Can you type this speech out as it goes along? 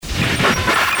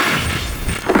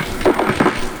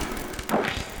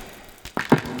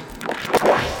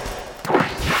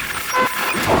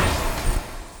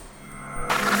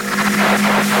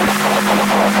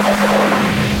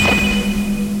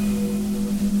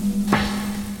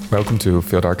Welcome to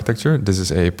Field Architecture. This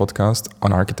is a podcast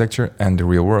on architecture and the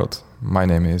real world. My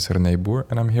name is René Boer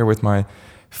and I'm here with my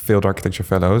Field Architecture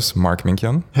fellows, Mark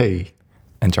Minkjan. Hey.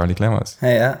 And Charlie Clemmers.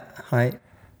 Hey, hi.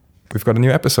 We've got a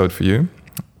new episode for you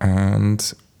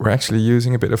and we're actually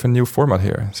using a bit of a new format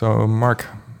here. So Mark,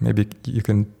 maybe you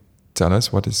can tell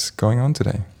us what is going on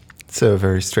today. It's a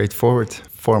very straightforward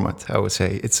format, I would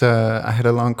say. I had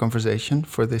a long conversation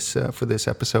for this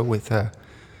episode with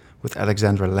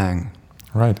Alexandra Lange.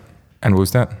 Right. And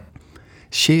who's that?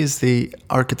 She is the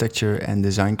architecture and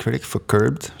design critic for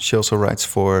Curbed. She also writes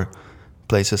for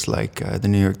places like the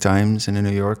New York Times and the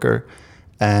New Yorker,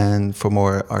 and for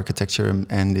more architecture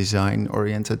and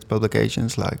design-oriented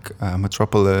publications like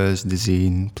Metropolis,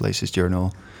 Dezeen, Places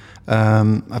Journal.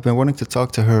 I've been wanting to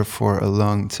talk to her for a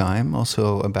long time,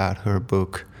 also about her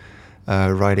book,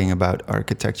 Writing About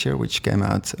Architecture, which came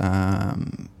out,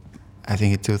 I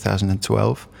think, in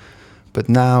 2012. But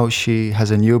now she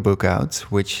has a new book out,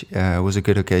 which was a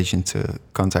good occasion to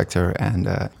contact her and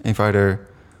invite her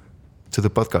to the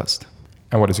podcast.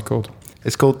 And what is it called?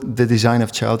 It's called The Design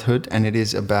of Childhood, and it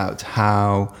is about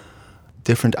how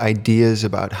different ideas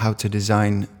about how to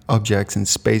design objects and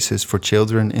spaces for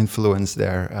children influence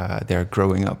their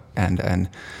growing up and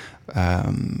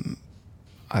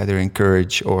either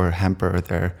encourage or hamper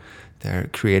their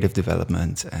creative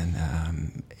development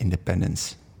and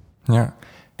independence. Yeah.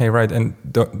 Hey, right. And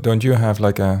don't you have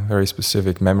like a very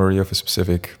specific memory of a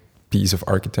specific piece of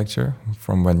architecture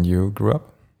from when you grew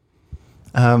up?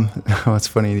 It's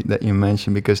funny that you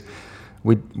mentioned, because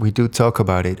we do talk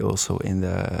about it also in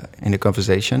the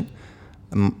conversation.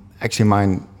 Actually,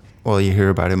 mine, well, you hear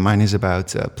about it. Mine is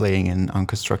about playing on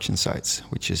construction sites,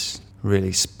 which is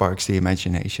really sparks the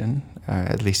imagination.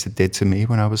 At least it did to me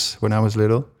when I was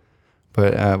little.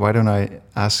 But why don't I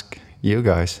ask you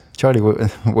guys, Charlie?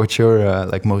 What's your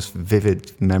most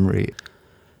vivid memory?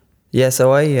 Yeah,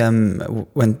 so I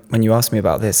when you asked me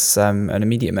about this, an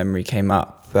immediate memory came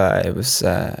up. It was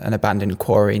an abandoned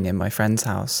quarry near my friend's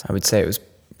house. I would say it was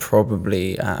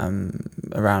probably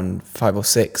around 5 or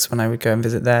 6 when I would go and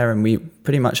visit there, and we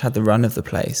pretty much had the run of the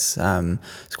place.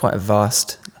 It's quite a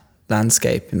vast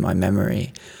landscape in my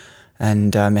memory,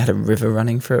 and it had a river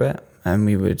running through it. And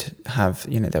we would have,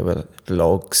 there were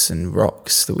logs and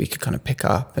rocks that we could kind of pick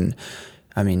up. And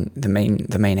I mean, the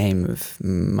main aim of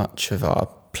much of our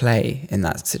play in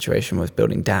that situation was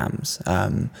building dams,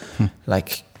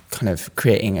 like kind of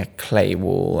creating a clay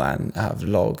wall and out of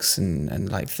logs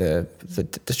and like the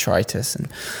detritus and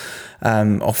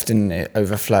often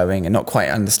overflowing and not quite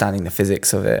understanding the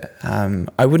physics of it.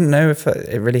 I wouldn't know if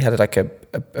it really had like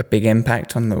a big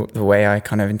impact on the way I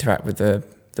kind of interact with the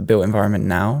built environment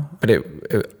now, but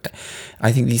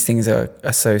I think these things are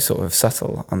so sort of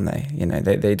subtle, aren't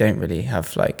they? They don't really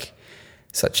have like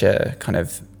such a kind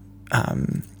of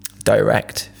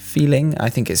direct feeling. I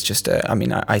think it's just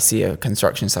I see a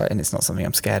construction site and it's not something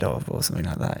I'm scared of or something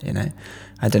like that.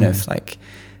 I don't know if like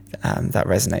that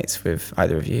resonates with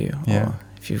either of you, or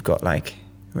if you've got like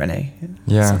René,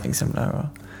 something similar. Or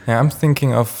yeah, I'm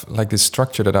thinking of like this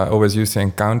structure that I always used to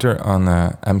encounter on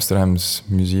Amsterdam's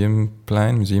museum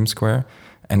square,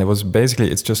 and it was basically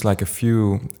it's just like a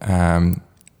few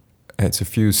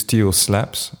steel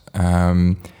slabs,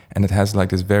 and it has like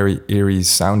this very eerie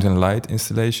sound and light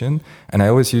installation. And I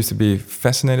always used to be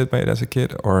fascinated by it as a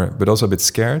kid, but also a bit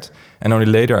scared. And only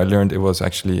later I learned it was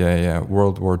actually a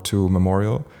World War II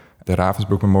memorial, the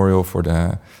Ravensbrück Memorial for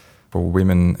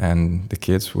women and the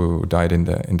kids who died in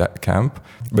that camp.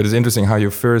 But it's interesting how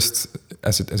you first,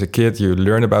 as a kid, you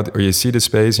learn about it, or you see the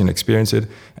space and experience it,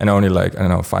 and only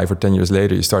 5 or 10 years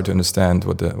later, you start to understand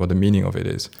what the meaning of it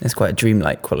is. There's quite a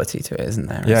dreamlike quality to it, isn't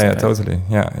there? Yeah, totally.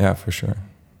 Yeah, for sure.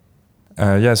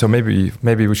 So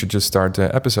maybe we should just start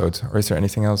the episode. Or is there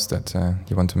anything else that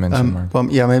you want to mention, Mark?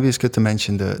 Well, yeah, maybe it's good to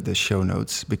mention the show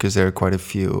notes, because there are quite a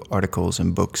few articles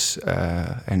and books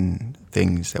and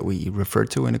things that we refer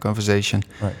to in the conversation.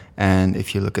 Right. And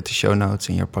if you look at the show notes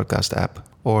in your podcast app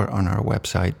or on our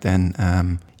website,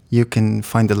 then you can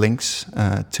find the links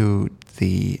to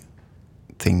the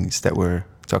things that we're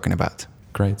talking about.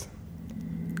 Great.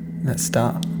 Let's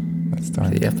start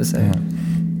the episode. Yeah.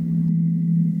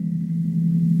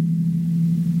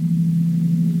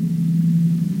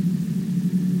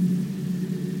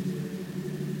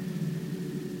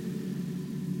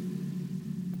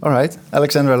 All right,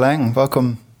 Alexandra Lange,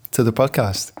 welcome to the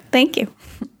podcast. Thank you.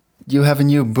 You have a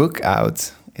new book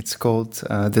out. It's called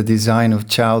The Design of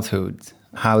Childhood,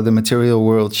 How the Material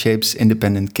World Shapes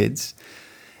Independent Kids.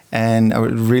 And I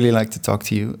would really like to talk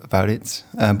to you about it.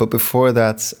 But before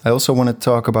that, I also want to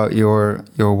talk about your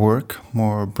work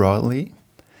more broadly.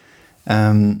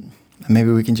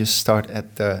 maybe we can just start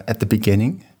at the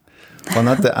beginning. Well,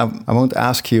 I won't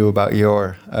ask you about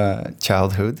your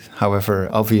childhood, however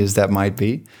obvious that might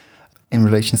be in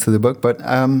relation to the book. But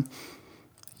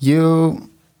you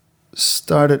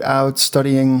started out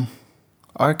studying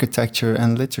architecture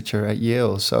and literature at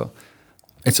Yale, so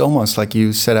it's almost like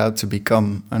you set out to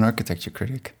become an architecture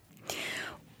critic.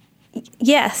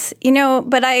 Yes,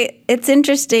 but it's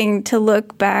interesting to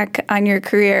look back on your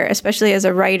career, especially as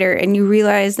a writer, and you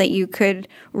realize that you could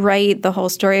write the whole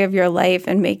story of your life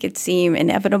and make it seem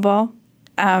inevitable.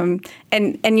 I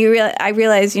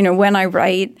realize, when I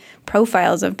write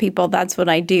profiles of people, that's what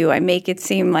I do. I make it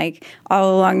seem like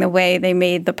all along the way they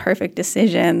made the perfect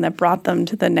decision that brought them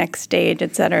to the next stage,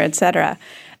 et cetera, et cetera.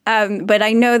 But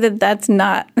I know that that's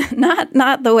not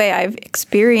the way I've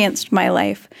experienced my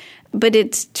life. But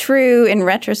it's true in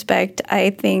retrospect. I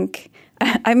think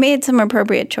I made some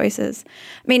appropriate choices.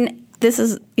 I mean, this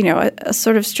is, a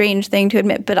sort of strange thing to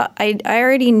admit, but I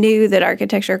already knew that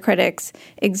architecture critics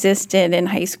existed in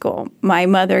high school. My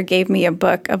mother gave me a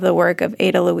book of the work of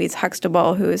Ada Louise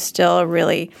Huxtable, who is still a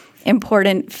really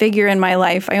important figure in my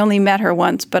life. I only met her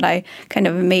once, but I kind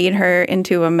of made her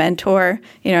into a mentor,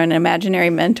 an imaginary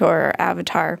mentor or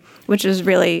avatar, which was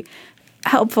really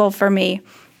helpful for me.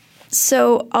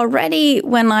 So already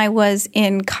when I was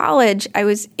in college, I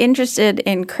was interested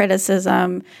in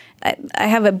criticism. I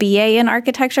have a BA in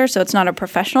architecture, so it's not a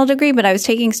professional degree, but I was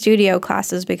taking studio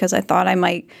classes because I thought I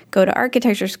might go to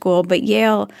architecture school. But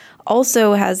Yale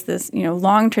also has this,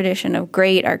 long tradition of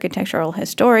great architectural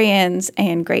historians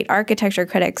and great architecture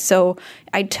critics. So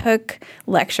I took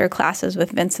lecture classes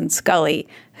with Vincent Scully,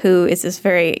 who is this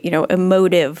very,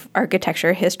 emotive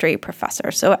architecture history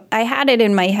professor. So I had it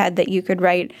in my head that you could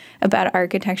write about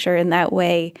architecture in that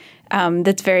way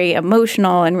that's very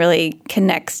emotional and really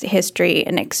connects history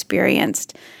and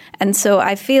experienced. And so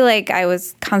I feel like I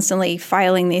was constantly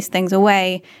filing these things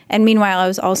away. And meanwhile, I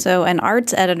was also an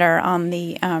arts editor on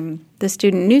the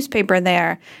student newspaper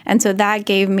there. And so that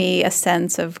gave me a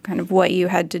sense of kind of what you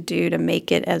had to do to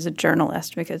make it as a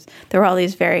journalist, because there were all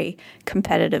these very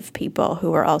competitive people who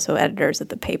were also editors at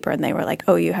the paper. And they were like,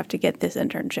 oh, you have to get this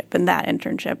internship and that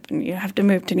internship, and you have to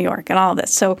move to New York and all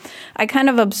this. So I kind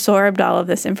of absorbed all of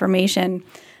this information.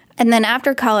 And then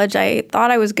after college, I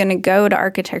thought I was going to go to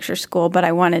architecture school, but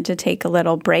I wanted to take a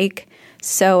little break.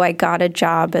 So I got a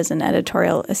job as an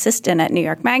editorial assistant at New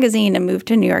York Magazine and moved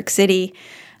to New York City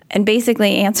and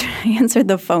basically answered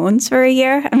the phones for a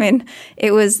year. I mean,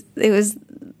 it was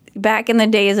back in the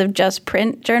days of just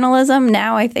print journalism.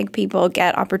 Now I think people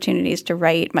get opportunities to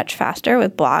write much faster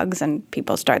with blogs, and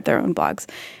people start their own blogs.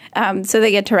 So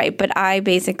they get to write. But I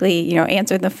basically,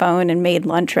 answered the phone and made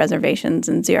lunch reservations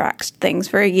and Xeroxed things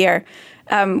for a year,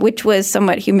 which was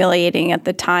somewhat humiliating at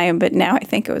the time. But now I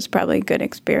think it was probably a good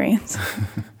experience.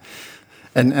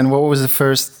 And what was the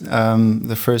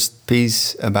first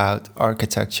piece about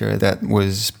architecture that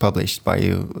was published by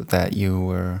you that you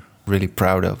were really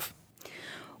proud of?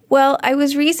 Well, I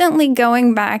was recently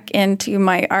going back into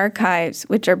my archives,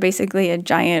 which are basically a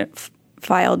giant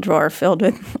file drawer filled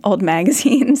with old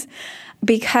magazines,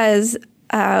 because,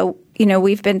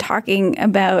 we've been talking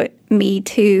about Me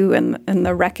Too and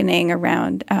the reckoning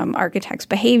around architects'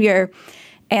 behavior.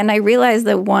 And I realized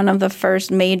that one of the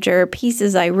first major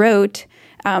pieces I wrote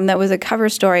that was a cover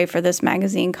story for this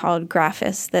magazine called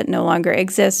Graphis that no longer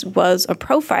exists was a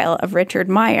profile of Richard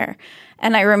Meyer.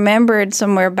 And I remembered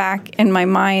somewhere back in my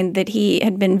mind that he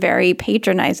had been very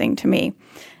patronizing to me.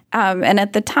 And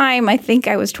at the time, I think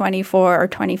I was 24 or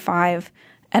 25,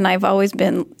 and I've always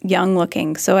been young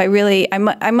looking. So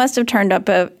I must have turned up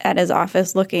at his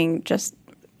office looking just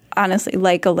honestly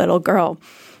like a little girl.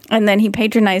 And then he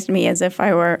patronized me as if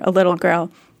I were a little girl.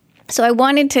 So I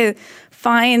wanted to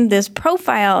find this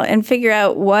profile and figure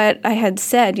out what I had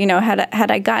said,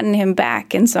 had I gotten him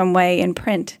back in some way in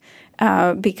print.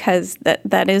 Because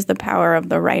that is the power of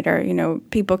the writer.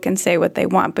 People can say what they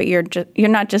want, but you're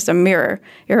not just a mirror.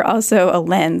 You're also a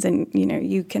lens, and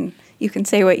you can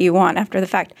say what you want after the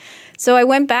fact. So I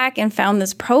went back and found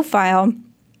this profile,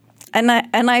 and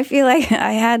I feel like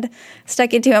I had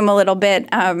stuck it to him a little bit.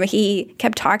 He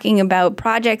kept talking about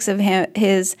projects of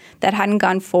his that hadn't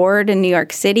gone forward in New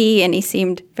York City, and he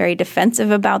seemed very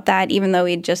defensive about that, even though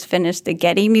he'd just finished the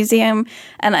Getty Museum.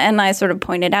 And I sort of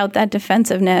pointed out that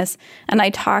defensiveness, and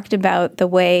I talked about the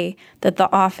way that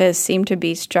the office seemed to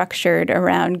be structured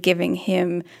around giving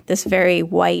him this very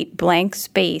white blank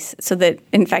space, so that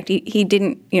in fact he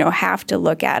didn't have to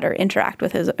look at or interact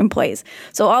with his employees.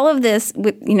 So all of this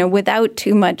with without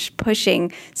too much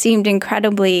pushing, seemed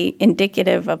incredibly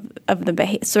indicative of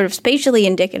the sort of spatially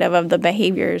indicative of the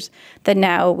behaviors that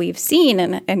now we've seen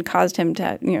and caused him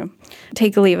to,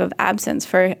 take a leave of absence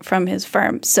from his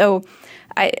firm. So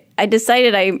I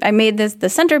decided I made this the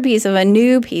centerpiece of a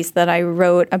new piece that I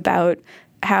wrote about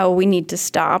how we need to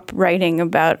stop writing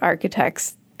about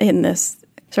architects in this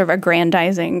sort of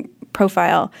aggrandizing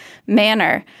profile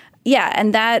manner. Yeah,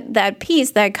 and that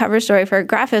piece, that cover story for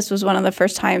Graphist, was one of the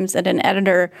first times that an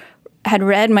editor had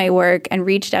read my work and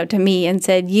reached out to me and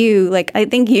said, I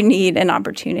think you need an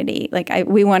opportunity.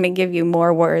 We want to give you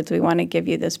more words. We want to give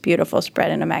you this beautiful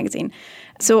spread in a magazine.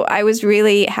 So I was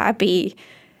really happy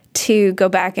to go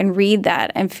back and read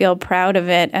that and feel proud of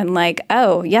it and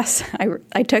oh, yes,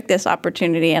 I took this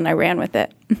opportunity and I ran with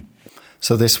it.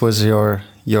 So this was your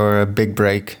big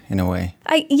break in a way.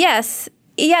 Yes,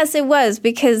 it was,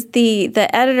 because the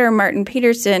editor, Martin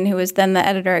Peterson, who was then the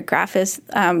editor at Graphist,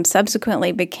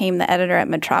 subsequently became the editor at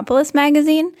Metropolis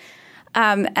magazine.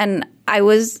 And I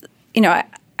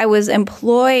was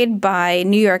employed by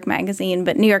New York Magazine,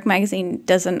 but New York Magazine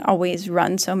doesn't always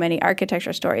run so many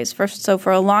architecture stories. So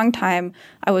for a long time,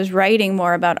 I was writing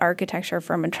more about architecture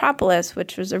for Metropolis,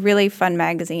 which was a really fun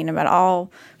magazine about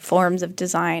all forms of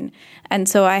design. And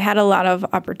so I had a lot of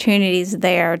opportunities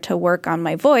there to work on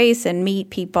my voice and meet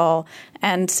people.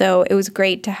 And so it was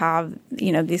great to have,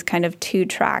 these kind of two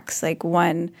tracks,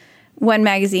 one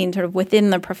magazine sort of within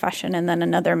the profession and then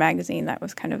another magazine that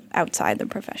was kind of outside the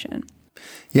profession.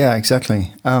 Yeah,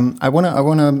 exactly. I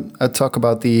want to talk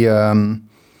about the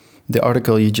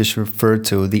article you just referred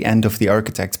to, the end of the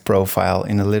architect profile,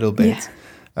 in a little bit.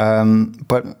 Yeah.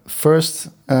 But first,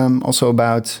 also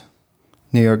about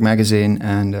New York Magazine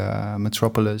and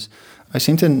Metropolis. I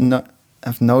seem to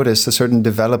have noticed a certain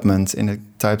development in the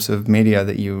types of media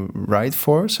that you write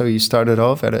for. So you started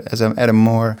off at a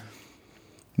more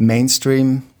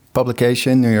mainstream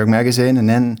publication, New York Magazine, and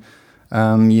then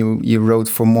you wrote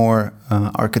for more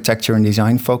architecture and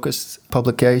design focused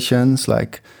publications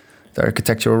like the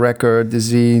Architectural Record,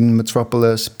 Dezeen,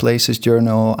 Metropolis, Places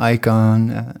Journal,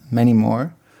 Icon, many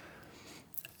more.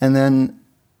 And then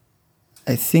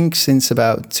I think since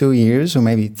about 2 years or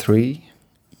maybe 3,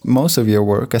 most of your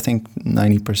work, I think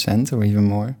 90% or even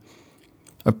more,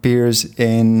 appears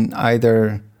in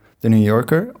either The New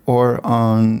Yorker or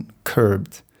on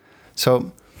Curbed.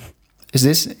 So is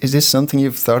this something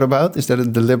you've thought about? Is that a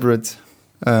deliberate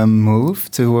move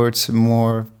towards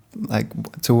more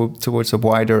towards a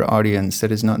wider audience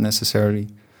that is not necessarily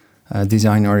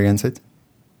design oriented?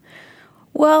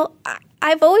 Well,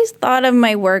 I've always thought of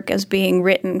my work as being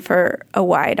written for a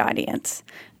wide audience.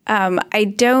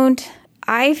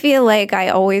 I feel like I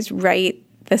always write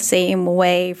the same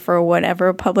way for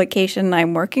whatever publication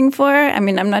I'm working for. I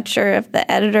mean, I'm not sure if the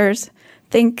editors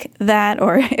think that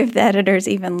or if the editors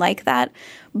even like that.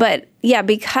 But yeah,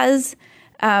 because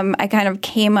I kind of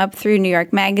came up through New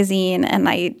York Magazine and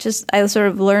I sort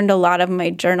of learned a lot of my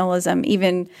journalism,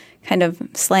 even kind of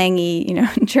slangy,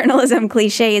 journalism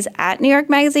cliches at New York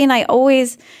Magazine. I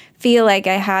always feel like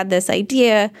I had this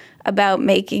idea about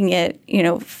making it,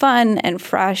 fun and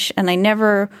fresh, and I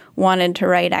never wanted to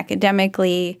write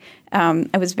academically.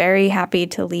 I was very happy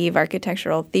to leave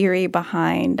architectural theory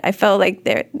behind. I felt like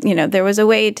there was a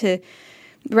way to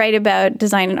write about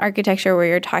design and architecture where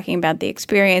you're talking about the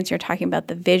experience, you're talking about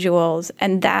the visuals,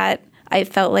 and that I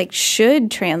felt like should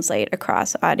translate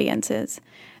across audiences.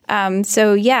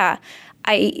 So yeah,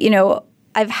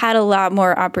 I've had a lot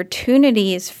more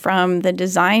opportunities from the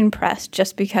design press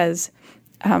just because,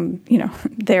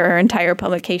 there are entire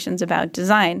publications about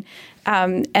design.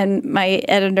 And my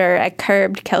editor at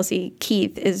Curbed, Kelsey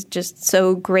Keith, is just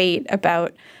so great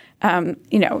about,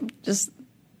 just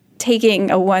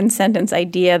taking a one-sentence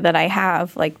idea that I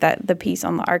have, like the piece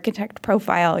on the architect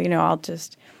profile. I'll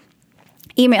just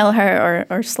email her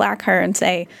or Slack her and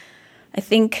say, I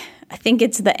think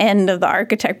it's the end of the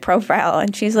architect profile.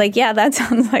 And she's like, yeah, that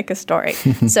sounds like a story.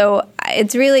 So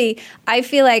it's really, I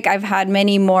feel like I've had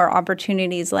many more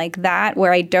opportunities like that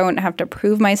where I don't have to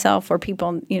prove myself, where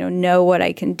people, know what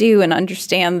I can do and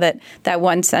understand that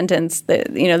one sentence,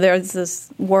 that, there's this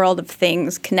world of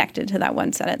things connected to that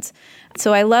one sentence.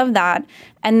 So I love that.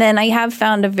 And then I have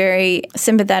found a very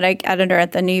sympathetic editor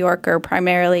at The New Yorker,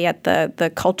 primarily at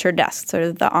the culture desk, sort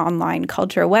of the online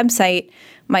culture website,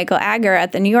 Michael Agger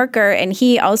at The New Yorker. And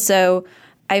he also,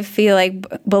 I feel like,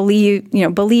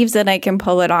 believes that I can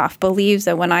pull it off, believes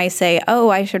that when I say, oh,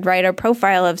 I should write a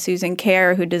profile of Susan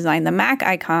Kare, who designed the Mac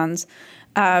icons,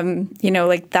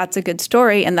 Like that's a good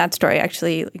story. And that story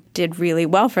actually did really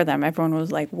well for them. Everyone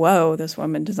was like, whoa, this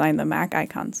woman designed the Mac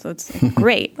icon. So it's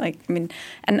great.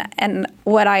 And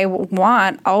what I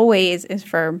want always is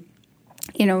for,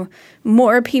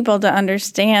 more people to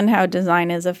understand how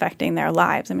design is affecting their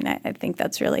lives. I think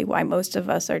that's really why most of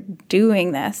us are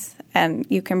doing this. And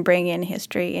you can bring in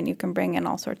history and you can bring in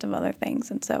all sorts of other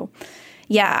things. And so,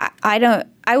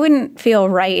 I wouldn't feel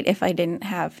right if I didn't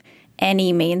have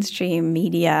any mainstream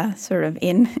media sort of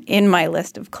in my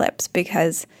list of clips,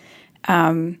 because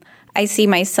I see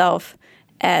myself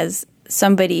as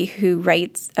somebody who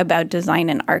writes about design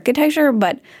and architecture,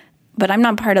 but I'm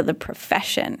not part of the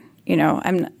profession.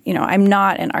 I'm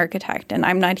not an architect, and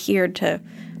I'm not here to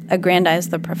aggrandize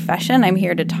the profession. I'm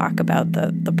here to talk about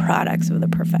the products of the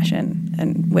profession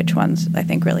and which ones I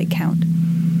think really count.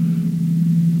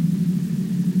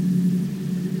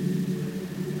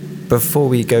 Before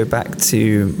we go back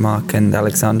to Mark and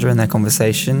Alexandra and their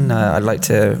conversation, I'd like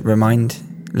to remind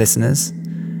listeners,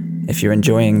 if you're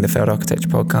enjoying the Failed Architecture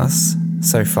podcast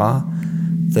so far,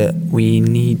 that we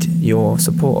need your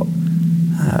support.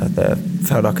 The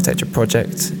Failed Architecture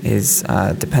project is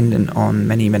dependent on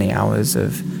many, many hours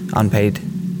of unpaid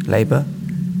labour.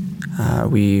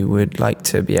 We would like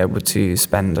to be able to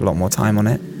spend a lot more time on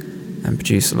it and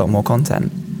produce a lot more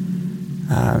content.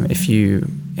 If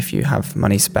you have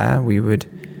money spare, we would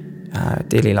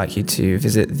dearly like you to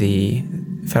visit the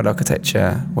Failed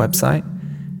Architecture website,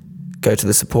 go to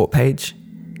the support page.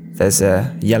 There's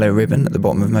a yellow ribbon at the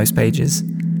bottom of most pages,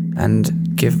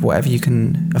 and give whatever you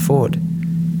can afford.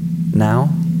 Now,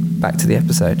 back to the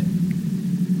episode.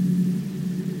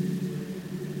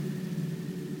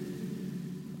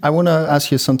 I want to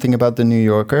ask you something about the New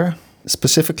Yorker,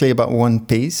 specifically about one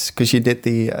piece, because you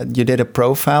did a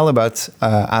profile about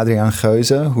Adriaan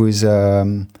Geuze, who is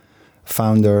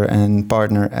founder and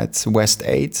partner at West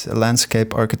 8, a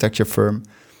landscape architecture firm.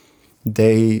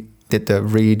 They did the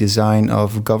redesign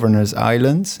of Governor's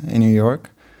Island in New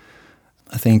York,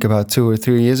 I think about 2 or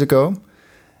 3 years ago.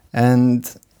 And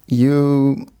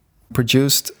you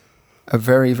produced a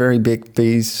very, very big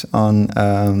piece on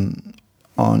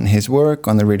his work,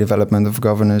 on the redevelopment of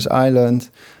Governor's Island.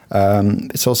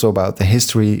 It's also about the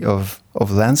history of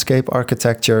landscape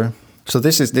architecture. So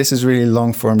this is really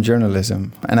long-form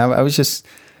journalism. And I was just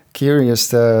curious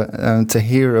to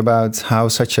hear about how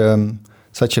such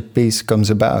a piece comes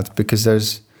about,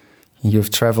 because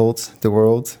you've traveled the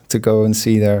world to go and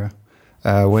see their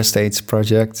West 8's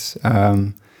projects,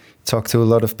 talk to a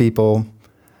lot of people,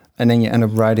 and then you end up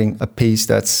writing a piece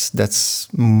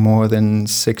that's more than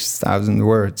 6,000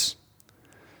 words.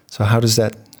 So how does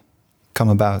that come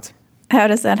about? How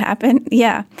does that happen?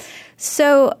 Yeah.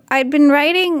 So I'd been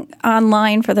writing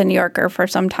online for The New Yorker for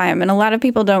some time, and a lot of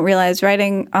people don't realize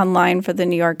writing online for The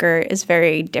New Yorker is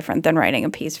very different than writing a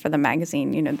piece for the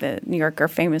magazine. The New Yorker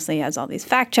famously has all these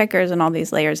fact checkers and all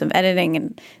these layers of editing,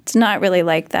 and it's not really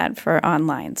like that for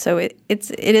online. So it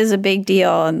is a big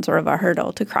deal and sort of a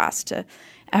hurdle to cross to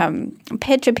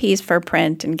pitch a piece for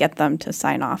print and get them to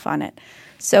sign off on it.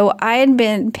 So I had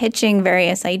been pitching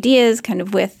various ideas kind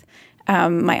of with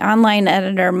my online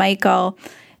editor, Michael,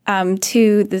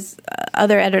 to this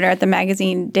other editor at the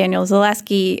magazine, Daniel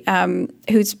Zaleski,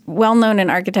 who's well-known in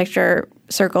architecture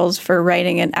circles for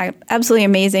writing an absolutely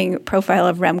amazing profile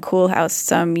of Rem Koolhaas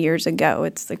some years ago.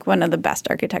 It's like one of the best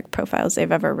architect profiles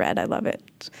they've ever read. I love it.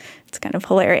 It's kind of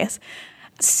hilarious.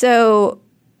 So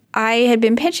I had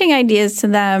been pitching ideas to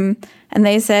them, and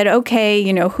they said, okay,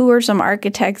 who are some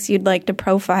architects you'd like to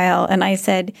profile? And I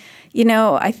said,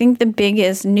 I think the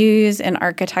biggest news in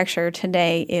architecture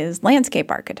today is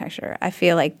landscape architecture. I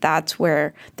feel like that's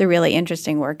where the really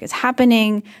interesting work is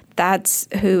happening. That's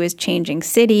who is changing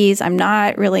cities. I'm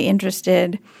not really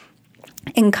interested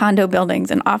in condo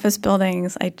buildings and office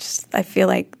buildings. I feel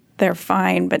like they're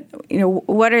fine, but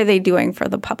what are they doing for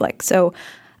the public? So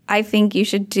I think you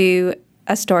should do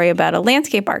a story about a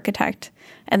landscape architect.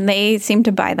 And they seemed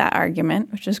to buy that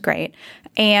argument, which is great.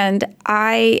 And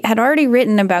I had already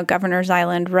written about Governor's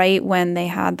Island right when they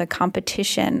had the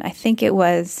competition. I think it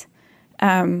was,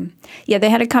 they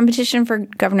had a competition for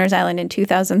Governor's Island in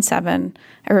 2007.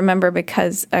 I remember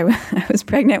because I was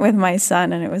pregnant with my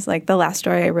son, and it was like the last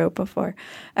story I wrote before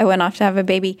I went off to have a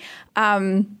baby.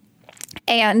 And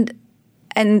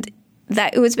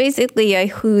that it was basically a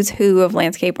who's who of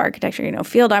landscape architecture,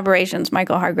 field operations,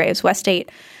 Michael Hargraves, West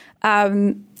 8.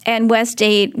 And West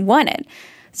 8 won it.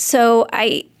 So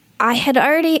I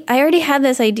already had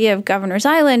this idea of Governor's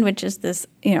Island, which is this,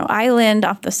 island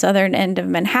off the southern end of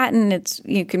Manhattan.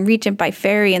 You can reach it by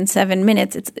ferry in 7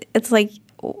 minutes. It's like,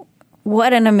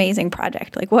 what an amazing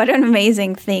project. Like, what an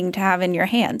amazing thing to have in your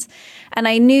hands. And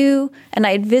I knew, and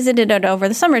I had visited it over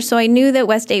the summer, so I knew that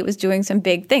West 8 was doing some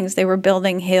big things. They were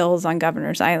building hills on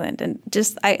Governor's Island. And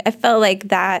just, I felt like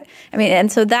that,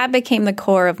 and so that became the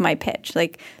core of my pitch.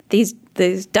 Like, these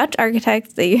Dutch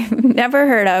architects that you've never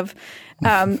heard of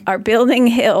are building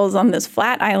hills on this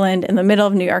flat island in the middle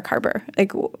of New York Harbor.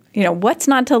 Like, what's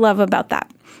not to love about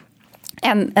that?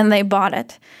 And they bought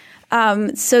it.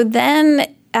 So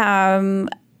then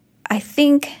I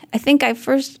think I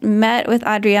first met with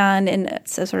Adriaan in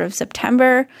sort of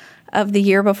September of the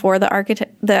year before the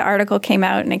article came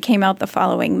out, and it came out the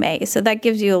following May. So that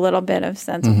gives you a little bit of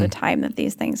sense of the time that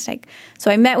these things take. So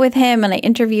I met with him and I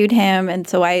interviewed him, and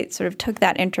so I sort of took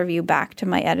that interview back to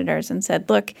my editors and said,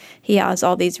 look, he has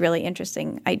all these really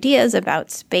interesting ideas about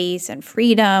space and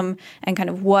freedom and kind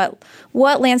of what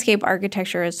landscape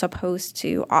architecture is supposed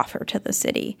to offer to the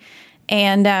city.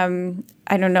 And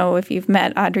I don't know if you've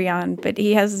met Adriaan, but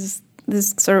he has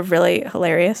this sort of really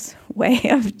hilarious way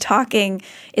of talking.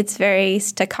 It's very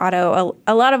staccato.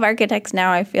 A lot of architects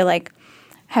now, I feel like,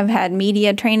 have had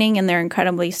media training and they're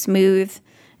incredibly smooth.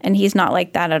 And he's not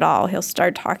like that at all. He'll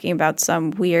start talking about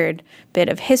some weird bit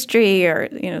of history or,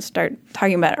 start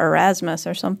talking about Erasmus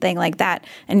or something like that.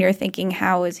 And you're thinking,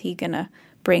 how is he going to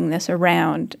bring this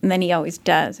around? And then he always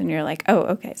does. And you're like, oh,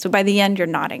 okay. So by the end, you're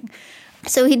nodding.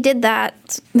 So he did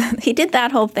that. He did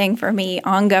that whole thing for me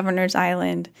on Governor's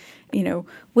Island,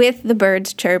 with the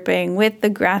birds chirping, with the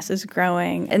grasses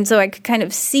growing. And so I could kind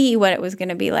of see what it was going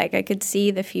to be like. I could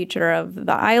see the future of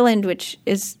the island, which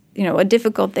is, a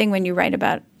difficult thing when you write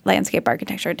about landscape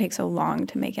architecture. It takes so long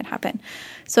to make it happen.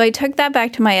 So I took that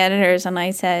back to my editors and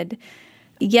I said,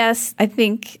 yes, I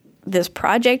think this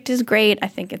project is great. I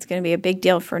think it's going to be a big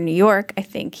deal for New York. I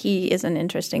think he is an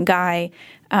interesting guy.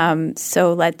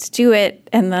 So let's do it.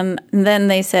 And then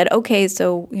they said, okay,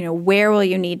 so, where will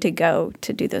you need to go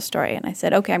to do this story? And I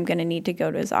said, okay, I'm going to need to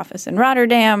go to his office in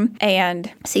Rotterdam and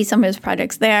see some of his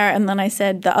projects there. And then I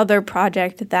said, the other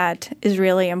project that is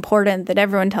really important that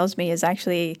everyone tells me is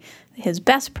actually his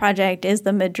best project is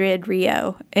the Madrid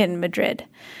Rio in Madrid.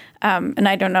 And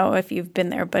I don't know if you've been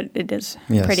there, but it is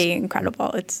pretty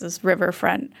incredible. It's this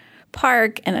riverfront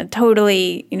park, and it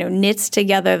totally, knits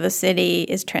together the city,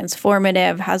 is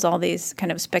transformative, has all these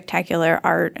kind of spectacular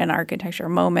art and architecture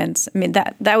moments.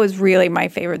 That was really my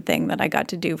favorite thing that I got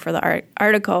to do for the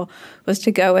article, was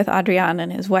to go with Adriaan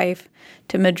and his wife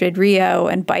to Madrid Rio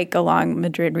and bike along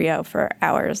Madrid Rio for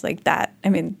hours like that.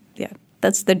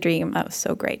 That's the dream. That was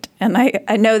so great. And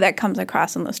I know that comes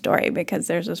across in the story because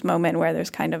there's this moment where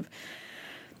there's kind of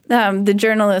the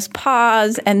journalists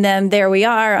pause, and then there we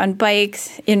are on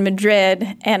bikes in Madrid,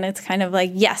 and it's kind of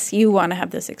like, yes, you want to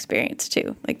have this experience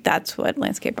too. Like, that's what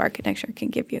landscape architecture can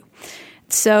give you.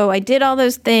 So I did all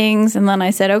those things, and then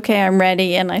I said, okay, I'm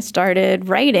ready, and I started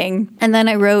writing. And then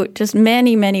I wrote just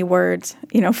many, many words,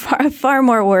 far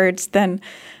more words than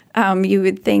you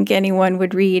would think anyone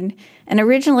would read. And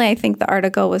originally, I think the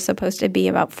article was supposed to be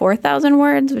about 4,000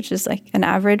 words, which is like an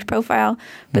average profile.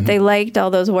 But they liked all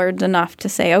those words enough to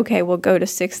say, okay, we'll go to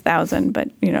 6,000, but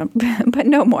but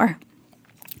no more.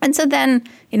 And so then,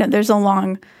 there's a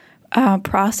long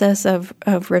process of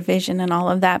revision and all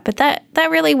of that. But that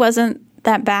really wasn't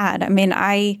that bad.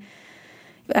 I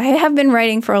have been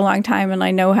writing for a long time, and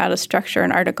I know how to structure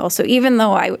an article. So even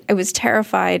though I was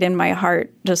terrified in my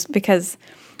heart, just because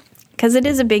it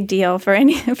is a big deal for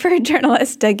a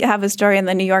journalist to have a story in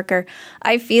the New Yorker,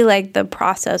 I feel like the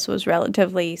process was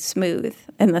relatively smooth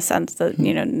in the sense that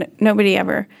nobody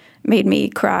ever made me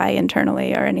cry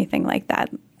internally or anything like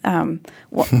that.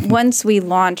 Once we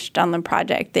launched on the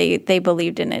project, they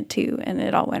believed in it too, and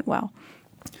it all went well.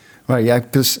 Right, yeah,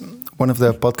 because one of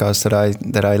the podcasts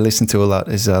that I listen to a lot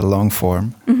is long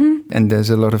form, and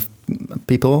there's a lot of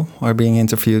people are being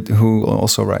interviewed who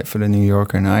also write for the New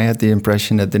Yorker, and I had the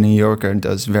impression that the New Yorker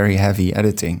does very heavy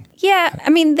editing. Yeah,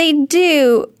 they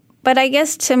do, but I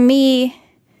guess to me,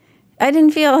 I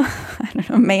didn't feel,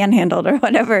 manhandled or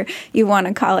whatever you want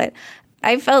to call it.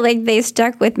 I felt like they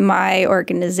stuck with my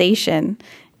organization,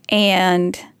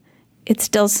 and it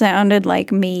still sounded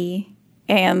like me.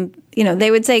 And,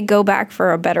 they would say, go back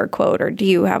for a better quote, or do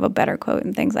you have a better quote,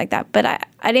 and things like that. But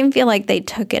I didn't feel like they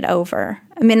took it over.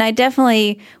 I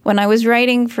definitely, when I was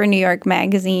writing for New York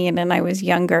Magazine and I was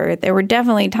younger, there were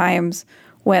definitely times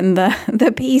when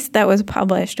the piece that was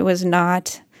published was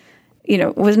not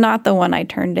the one I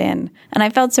turned in. And I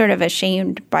felt sort of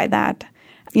ashamed by that,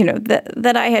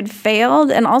 that I had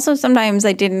failed. And also sometimes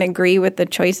I didn't agree with the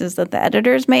choices that the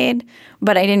editors made,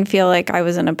 but I didn't feel like I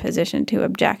was in a position to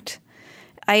object.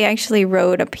 I actually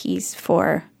wrote a piece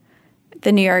for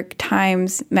the New York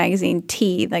Times magazine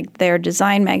T, like their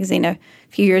design magazine a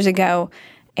few years ago,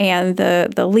 and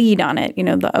the lead on it,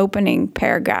 the opening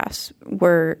paragraphs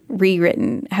were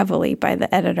rewritten heavily by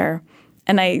the editor,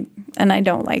 and I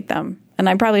don't like them. And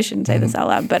I probably shouldn't say this out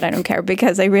loud, but I don't care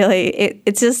because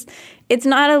it's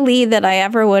not a lead that I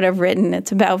ever would have written.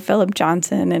 It's about Philip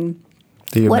Johnson and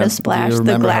what a splash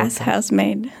the glass house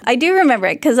made. I do remember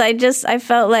it because I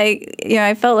felt like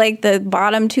the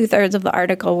bottom 2/3 of the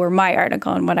article were my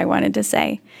article and what I wanted to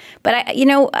say. But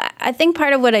I think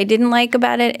part of what I didn't like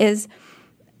about it is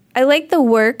I like the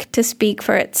work to speak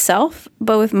for itself,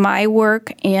 both my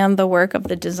work and the work of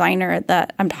the designer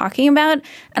that I'm talking about.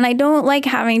 And I don't like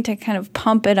having to kind of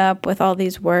pump it up with all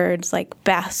these words like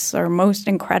best or most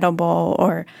incredible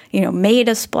or, made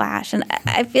a splash. And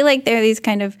I feel like there are these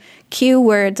kind of cue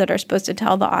words that are supposed to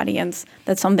tell the audience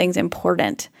that something's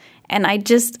important. And I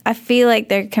feel like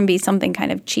there can be something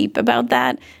kind of cheap about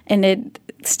that. And it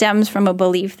stems from a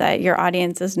belief that your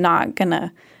audience is not going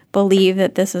to believe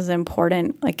that this is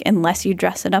important, like unless you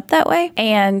dress it up that way.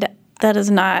 And that is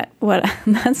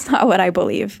that's not what I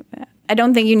believe. I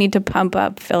don't think you need to pump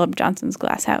up Philip Johnson's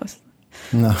glass house.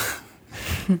 No,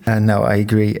 no, I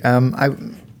agree.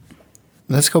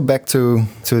 Let's go back to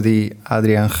the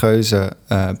Adriaan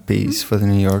Geuze piece for the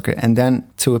New Yorker, and then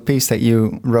to a piece that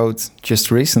you wrote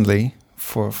just recently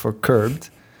for Curbed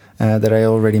that I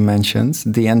already mentioned,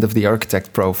 The End of the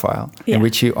Architect Profile, in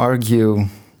which you argue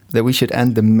that we should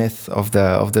end the myth of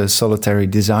the solitary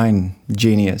design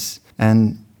genius.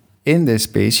 And in this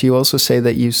piece, you also say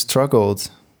that you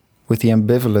struggled with the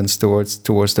ambivalence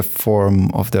towards the form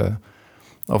of the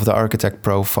architect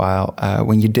profile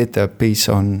when you did the piece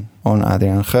on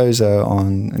Adriaan Geuze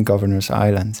on Governor's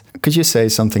Island. Could you say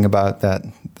something about that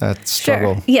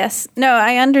struggle? Sure. Yes. No,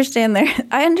 I understand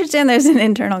there's an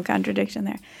internal contradiction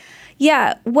there.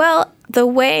 Yeah, well, the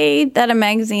way that a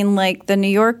magazine like The New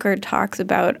Yorker talks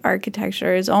about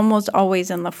architecture is almost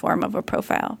always in the form of a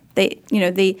profile. They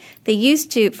used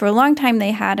to, for a long time,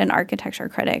 they had an architecture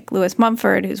critic. Louis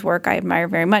Mumford, whose work I admire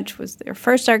very much, was their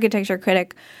first architecture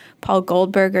critic. Paul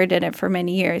Goldberger did it for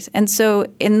many years. And so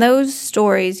in those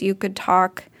stories,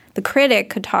 the critic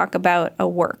could talk about a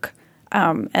work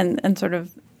and sort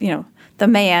of, the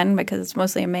man, because it's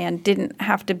mostly a man, didn't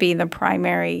have to be the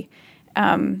primary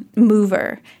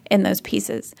mover in those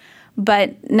pieces.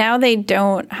 But now they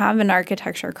don't have an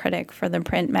architecture critic for the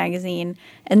print magazine.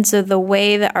 And so the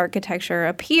way that architecture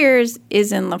appears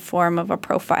is in the form of a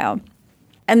profile.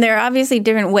 And there are obviously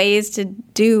different ways to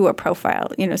do a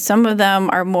profile. Some of them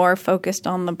are more focused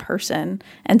on the person,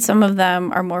 and some of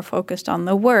them are more focused on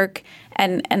the work.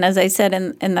 And as I said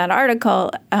in that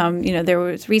article, there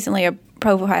was recently a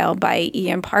profile by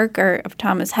Ian Parker of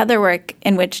Thomas Heatherwick,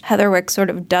 in which Heatherwick sort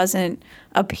of doesn't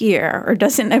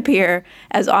appear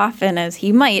as often as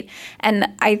he might. And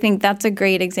I think that's a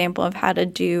great example of how to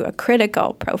do a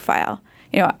critical profile.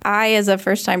 I, as a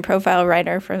first-time profile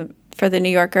writer for The New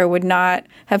Yorker, would not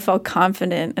have felt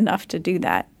confident enough to do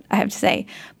that, I have to say.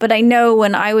 But I know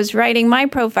when I was writing my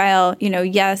profile,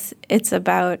 yes, it's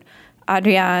about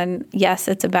Adriaan, yes,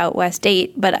 it's about West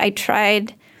 8, but I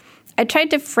tried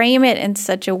to frame it in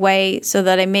such a way so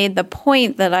that I made the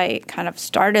point that I kind of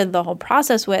started the whole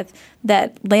process with,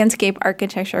 that landscape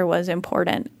architecture was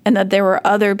important and that there were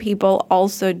other people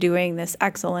also doing this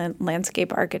excellent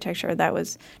landscape architecture that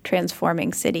was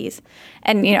transforming cities.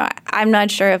 And, I'm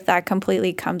not sure if that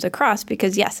completely comes across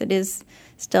because, yes, it is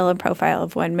still a profile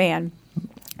of one man.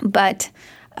 But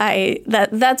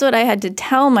that's what I had to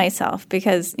tell myself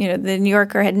because, The New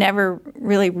Yorker had never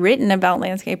really written about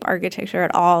landscape architecture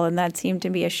at all, and that seemed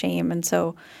to be a shame. And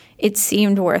so it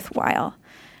seemed worthwhile.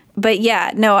 But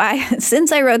yeah, no,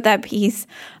 since I wrote that piece,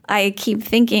 I keep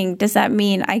thinking, does that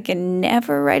mean I can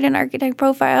never write an architect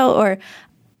profile? Or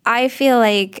I feel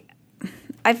like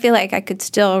I could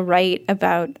still write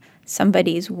about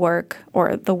somebody's work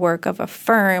or the work of a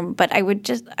firm, but I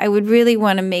would really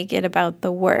want to make it about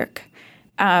the work.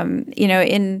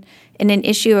 In an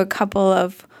issue a couple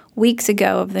of weeks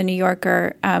ago of The New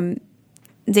Yorker,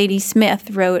 Zadie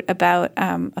Smith wrote about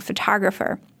a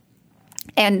photographer.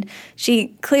 And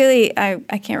she clearly,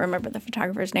 I can't remember the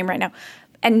photographer's name right now,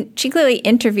 and she clearly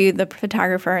interviewed the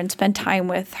photographer and spent time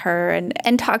with her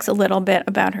and talks a little bit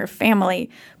about her family.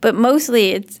 But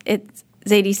mostly it's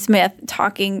Zadie Smith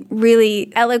talking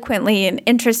really eloquently and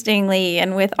interestingly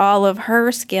and with all of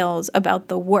her skills about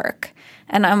the work.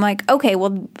 And I'm like, okay,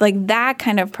 well, like that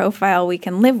kind of profile we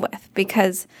can live with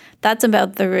because that's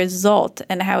about the result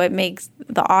and how it makes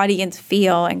the audience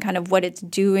feel and kind of what it's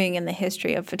doing in the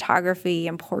history of photography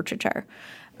and portraiture.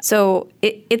 So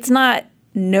it's not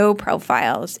no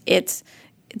profiles. It's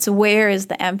it's where is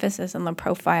the emphasis on the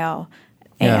profile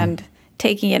and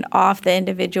taking it off the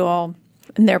individual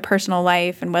and their personal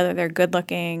life and whether they're good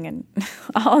looking and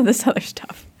all of this other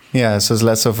stuff. Yeah, so it's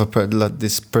less of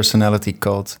this personality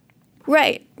cult.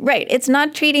 Right. It's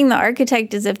not treating the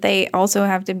architect as if they also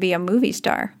have to be a movie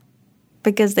star,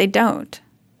 because they don't.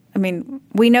 I mean,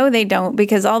 we know they don't,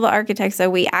 because all the architects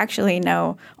that we actually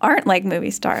know aren't like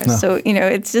movie stars. No. So,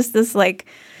 it's just this like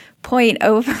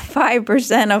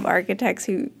 0.05% of architects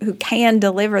who can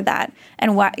deliver that.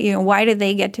 And why do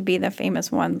they get to be the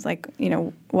famous ones? Like,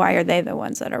 why are they the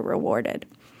ones that are rewarded?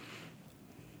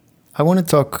 I want to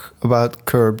talk about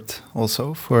Curbed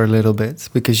also for a little bit,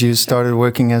 because you started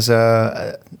working as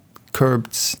a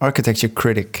Curbed architecture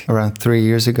critic around 3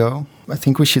 years ago. I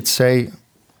think we should say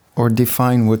or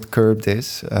define what Curbed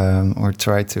is, or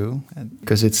try to,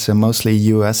 because it's mostly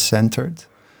US-centered.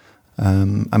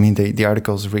 I mean, the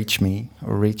articles reach me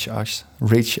or reach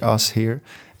us here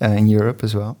in Europe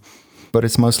as well, but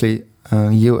it's mostly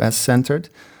US-centered.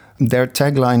 Their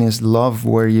tagline is "Love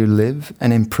where you live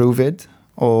and improve it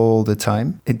all the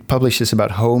time." It publishes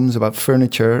about homes, about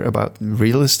furniture, about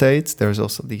real estate. There's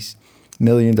also these $1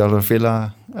 million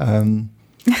villa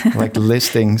like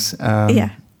listings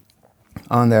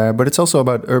on there, but it's also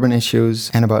about urban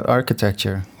issues and about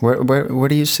architecture. Where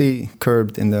do you see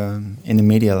Curbed in the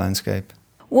media landscape?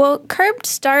 Well, Curbed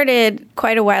started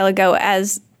quite a while ago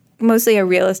as mostly a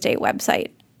real estate website,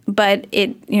 but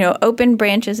it opened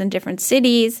branches in different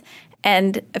cities.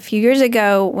 And a few years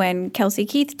ago, when Kelsey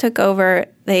Keith took over,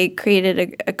 they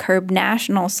created a Curbed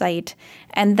national site,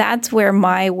 and that's where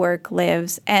my work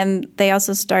lives. And she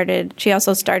also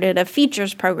started a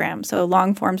features program, so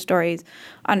long form stories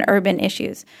on urban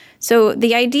issues. So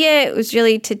the idea was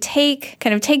really to take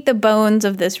the bones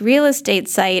of this real estate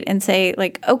site and say,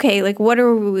 like, okay, like, what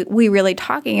are we really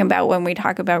talking about when we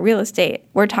talk about real estate?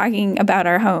 We're talking about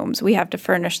our homes. We have to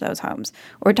furnish those homes.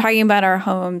 We're talking about our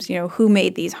homes, who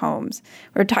made these homes?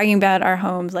 We're talking about our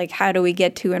homes, like, how do we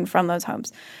get to and from those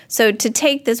homes? So to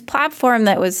take this platform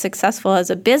that was successful as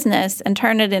a business and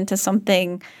turn it into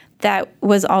something that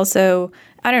was also,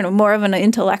 more of an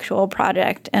intellectual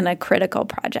project and a critical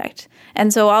project.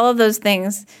 And so all of those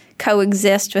things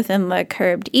coexist within the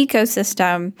Curbed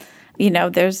ecosystem.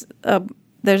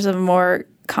 There's a more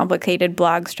complicated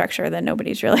blog structure that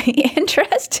nobody's really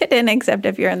interested in, except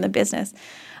if you're in the business.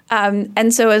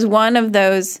 And so as one of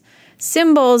those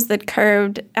symbols that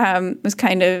Curbed was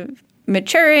kind of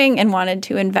maturing and wanted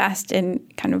to invest in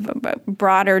kind of a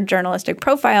broader journalistic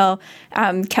profile,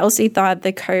 Kelsey thought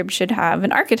that Curbed should have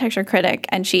an architecture critic,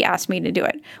 and she asked me to do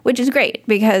it, which is great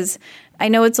because I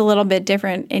know it's a little bit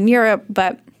different in Europe,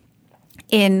 but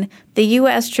in the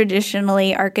U.S.,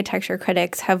 traditionally, architecture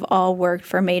critics have all worked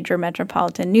for major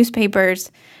metropolitan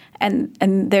newspapers, and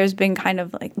there's been kind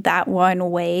of like that one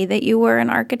way that you were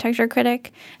an architecture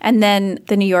critic. And then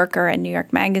the New Yorker and New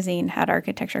York Magazine had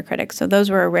architecture critics, so those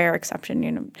were a rare exception.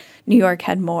 New York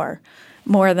had more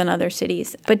than other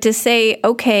cities. But to say,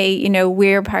 okay,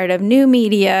 we're part of new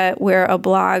media, we're a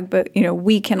blog, but,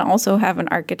 we can also have an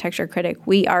architecture critic.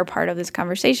 We are part of this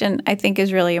conversation, I think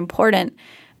is really important.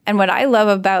 And what I love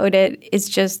about it is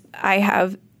just I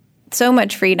have so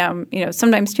much freedom,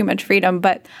 sometimes too much freedom,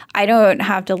 but I don't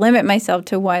have to limit myself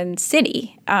to one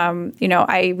city.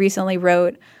 I recently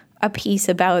wrote a piece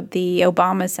about the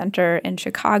Obama Center in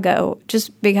Chicago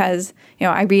just because,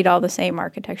 I read all the same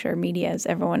architecture media as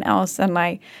everyone else, and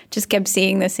I just kept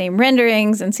seeing the same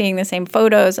renderings and seeing the same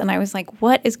photos, and I was like,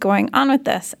 what is going on with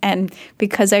this? And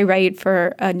because I write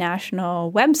for a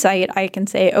national website, I can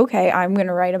say, okay, I'm going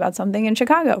to write about something in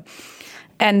Chicago.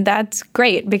 And that's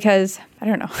great because,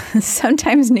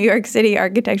 sometimes New York City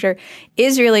architecture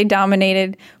is really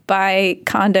dominated by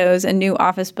condos and new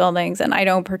office buildings, and I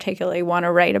don't particularly want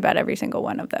to write about every single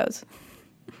one of those.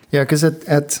 Yeah, because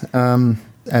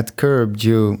at Curbed,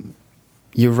 you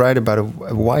write about a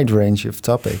wide range of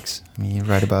topics. I mean, you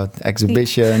write about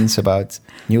exhibitions, about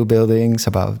new buildings,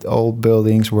 about old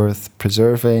buildings worth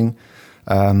preserving,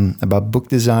 about book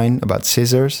design, about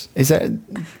scissors.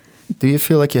 Do you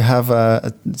feel like you have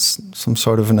some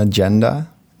sort of an agenda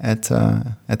at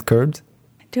Curbed?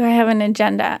 Do I have an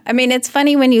agenda? I mean, it's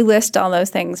funny when you list all those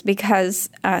things because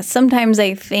sometimes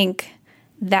I think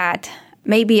that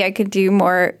maybe I could do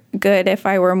more good if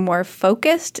I were more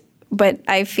focused, but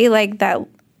I feel like that,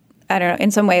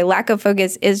 in some way, lack of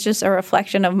focus is just a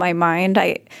reflection of my mind.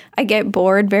 I get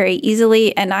bored very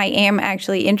easily, and I am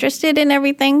actually interested in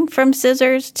everything from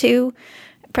scissors to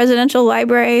presidential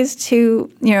libraries to,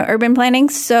 urban planning.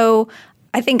 So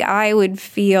I think I would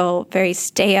feel very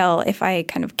stale if I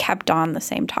kind of kept on the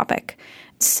same topic.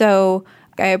 So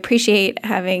I appreciate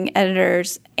having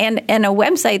editors and a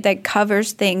website that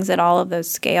covers things at all of those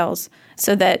scales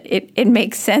so that it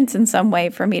makes sense in some way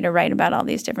for me to write about all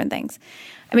these different things.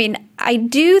 I mean, I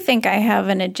do think I have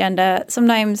an agenda.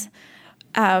 Sometimes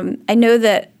I know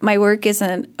that my work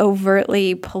isn't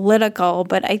overtly political,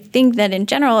 but I think that in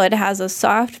general it has a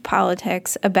soft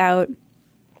politics about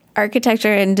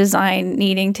architecture and design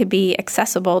needing to be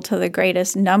accessible to the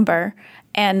greatest number.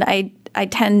 And I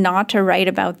tend not to write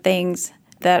about things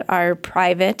that are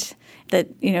private, that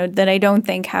I don't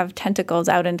think have tentacles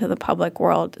out into the public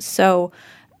world. So,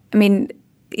 I mean,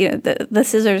 the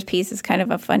scissors piece is kind of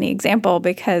a funny example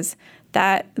because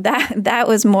that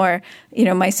was more,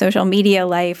 my social media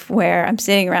life where I'm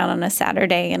sitting around on a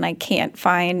Saturday and I can't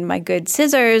find my good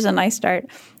scissors, and I start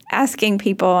asking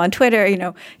people on Twitter,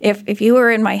 if you were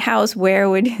in my house,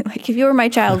 if you were my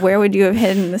child, where would you have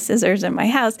hidden the scissors in my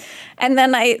house? And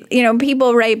then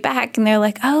people write back and they're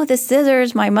like, oh, the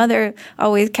scissors, my mother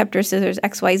always kept her scissors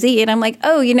XYZ. And I'm like,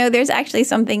 oh, there's actually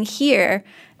something here,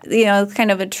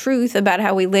 kind of a truth about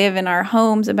how we live in our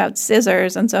homes about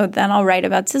scissors. And so then I'll write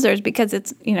about scissors because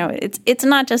it's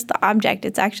not just the object,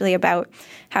 it's actually about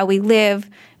how we live.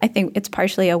 I think it's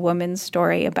partially a woman's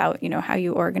story about, how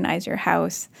you organize your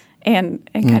house and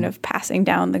kind of passing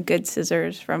down the good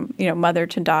scissors from, mother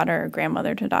to daughter or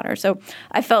grandmother to daughter. So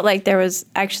I felt like there was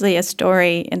actually a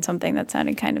story in something that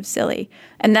sounded kind of silly.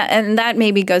 And that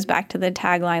maybe goes back to the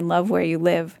tagline, love where you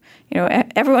live.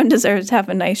 Everyone deserves to have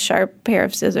a nice sharp pair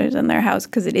of scissors in their house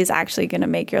because it is actually going to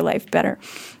make your life better.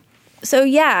 So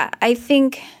yeah, I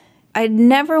think I'd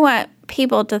never want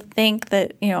people to think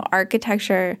that,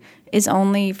 architecture is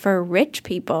only for rich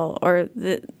people or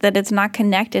that it's not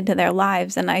connected to their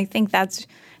lives. And I think that's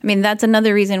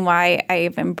another reason why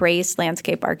I've embraced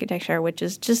landscape architecture, which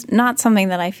is just not something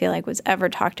that I feel like was ever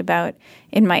talked about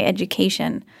in my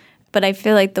education. But I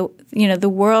feel like the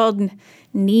world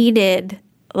needed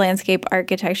landscape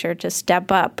architecture to step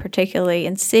up, particularly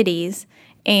in cities,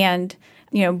 and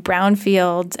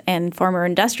brownfields and former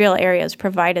industrial areas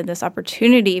provided this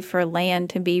opportunity for land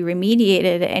to be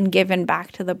remediated and given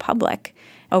back to the public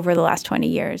over the last 20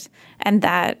 years. And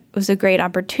that was a great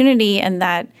opportunity, and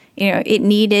that, it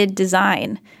needed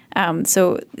design.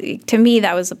 So to me,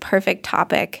 that was a perfect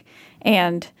topic.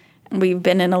 And we've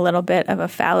been in a little bit of a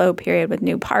fallow period with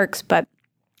new parks, but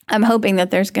I'm hoping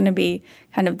that there's going to be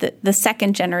kind of the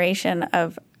second generation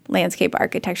of landscape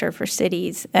architecture for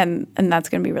cities, and that's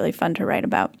going to be really fun to write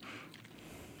about.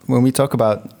 When we talk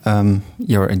about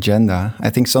your agenda, I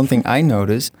think something I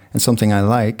notice and something I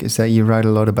like is that you write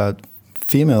a lot about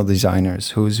female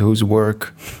designers whose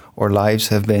work or lives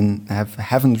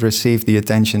haven't received the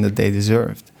attention that they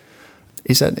deserved.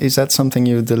 Is that something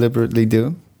you deliberately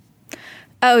do?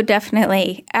 Oh,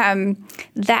 definitely.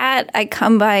 That I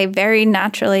come by very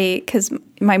naturally because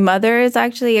my mother is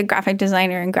actually a graphic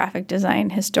designer and graphic design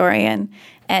historian,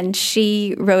 and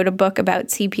she wrote a book about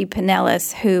C.P.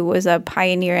 Pinellas, who was a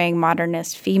pioneering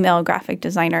modernist female graphic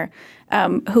designer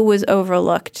who was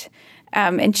overlooked.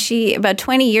 And she, about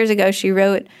 20 years ago, she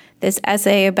wrote this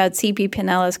essay about C.P.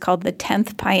 Pinellas called The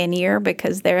 10th Pioneer,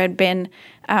 because there had been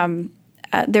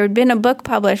a book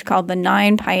published called The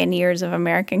 9 Pioneers of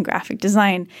American Graphic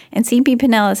Design, and C.P.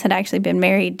 Pinellas had actually been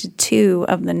married to 2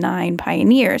 of the 9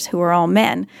 pioneers, who were all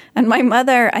men. And my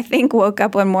mother, I think, woke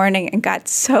up one morning and got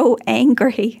so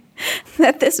angry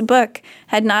that this book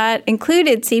had not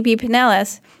included C.P.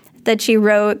 Pinellas that she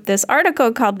wrote this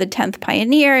article called The 10th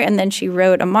Pioneer, and then she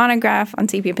wrote a monograph on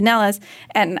C.P. Pinellas.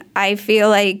 And I feel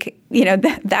like,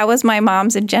 that was my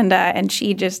mom's agenda, and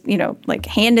she just,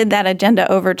 handed that agenda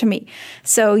over to me.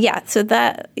 So, yeah, so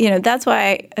that, that's what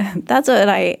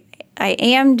I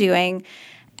am doing.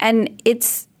 And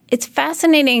it's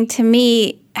fascinating to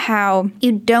me how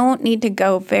you don't need to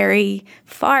go very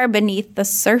far beneath the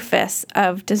surface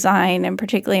of design, and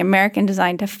particularly American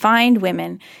design, to find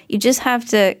women. You just have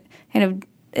to kind of,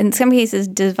 in some cases,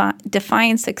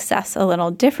 define success a little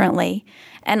differently,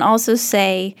 and also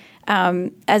say,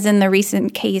 as in the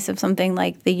recent case of something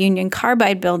like the Union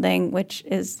Carbide building, which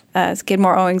is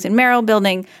Skidmore, Owings & Merrill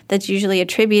building that's usually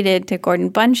attributed to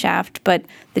Gordon Bunshaft, but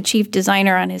the chief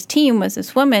designer on his team was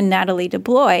this woman, Natalie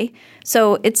DeBlois.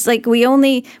 So it's like we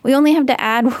only have to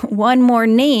add one more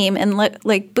name, and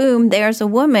boom, there's a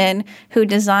woman who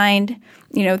designed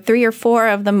 3 or 4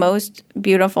 of the most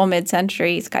beautiful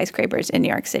mid-century skyscrapers in New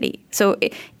York City. So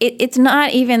it's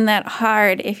not even that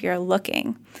hard if you're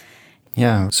looking.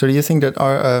 Yeah. So do you think that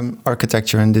our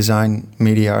architecture and design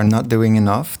media are not doing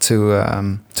enough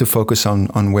to focus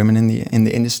on women in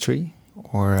the industry,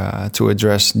 or to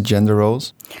address gender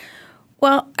roles?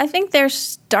 Well, I think they're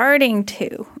starting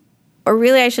to. or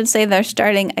really I should say they're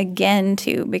starting again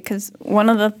to, because one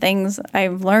of the things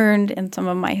I've learned in some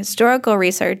of my historical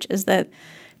research is that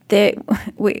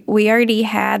we already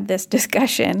had this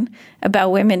discussion about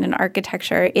women in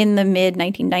architecture in the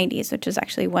mid-1990s, which is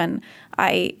actually when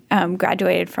I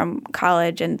graduated from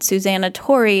college. And Susanna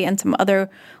Torrey and some other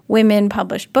women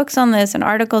published books on this and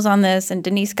articles on this. And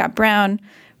Denise Scott Brown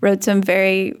wrote some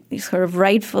very sort of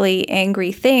rightfully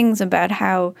angry things about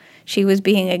how she was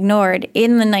being ignored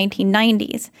in the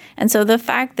 1990s. And so the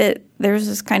fact that there's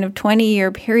this kind of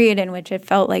 20-year period in which it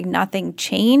felt like nothing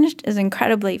changed is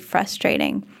incredibly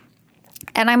frustrating.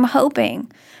 And I'm hoping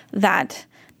that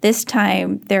this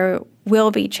time there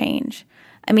will be change.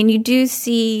 I mean, you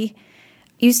see,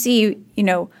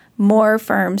 more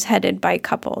firms headed by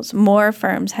couples, more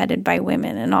firms headed by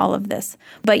women and all of this.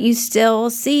 But you still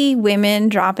see women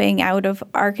dropping out of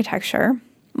architecture,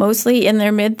 mostly in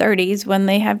their mid-30s when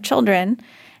they have children.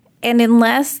 And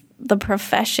unless the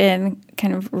profession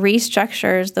kind of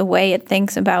restructures the way it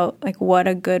thinks about like what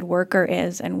a good worker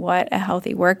is and what a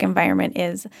healthy work environment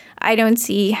is, I don't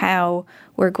see how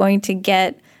we're going to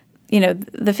get, the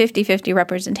 50-50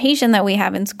 representation that we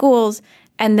have in schools,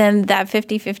 and then that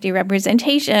 50-50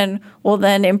 representation will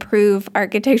then improve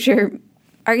architecture.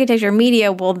 Architecture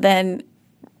media will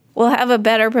have a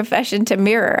better profession to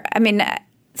mirror. I mean,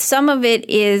 some of it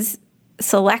is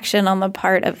selection on the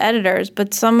part of editors,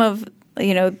 but some of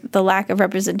the lack of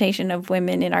representation of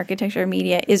women in architecture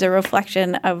media is a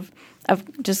reflection of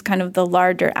just kind of the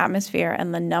larger atmosphere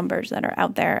and the numbers that are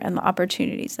out there and the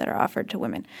opportunities that are offered to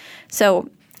women. So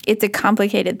it's a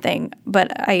complicated thing,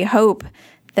 but I hope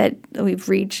that we've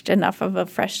reached enough of a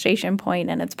frustration point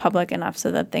and it's public enough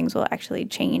so that things will actually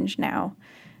change now.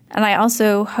 And I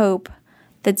also hope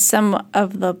that some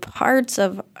of the parts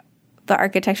of the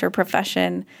architecture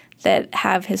profession that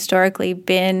have historically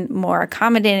been more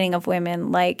accommodating of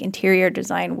women, like interior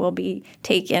design, will be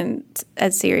taken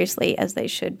as seriously as they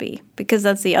should be. Because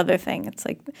that's the other thing. It's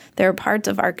like there are parts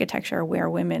of architecture where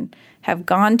women have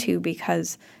gone to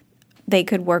because they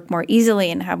could work more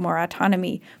easily and have more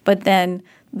autonomy. But then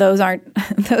those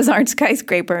aren't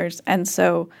skyscrapers. And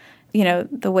so,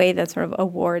 the way that sort of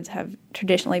awards have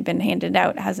traditionally been handed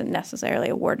out hasn't necessarily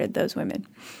awarded those women.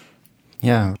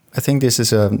 Yeah, I think this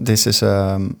is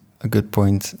a good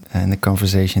point in the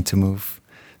conversation to move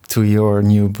to your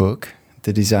new book,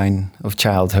 The Design of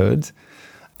Childhood.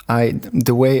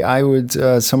 The way I would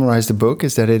summarize the book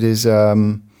is that it is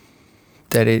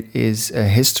a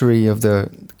history of the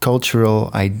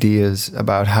cultural ideas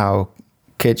about how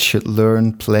kids should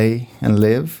learn, play, and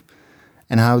live,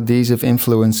 and how these have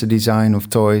influenced the design of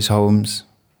toys, homes,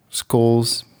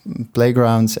 schools,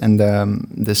 playgrounds, and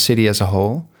the city as a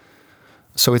whole.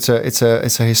 So it's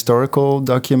a historical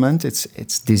document.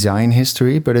 It's design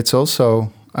history, but it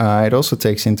also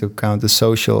takes into account the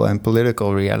social and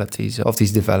political realities of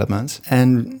these developments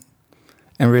and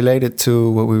related to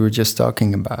what we were just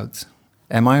talking about.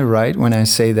 Am I right when I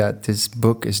say that this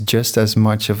book is just as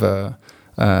much of a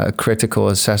critical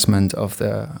assessment of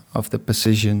the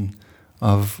position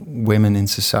of women in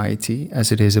society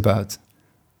as it is about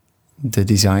the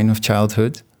design of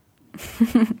childhood?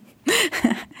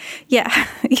 Yeah.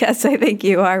 Yes, I think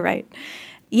you are right.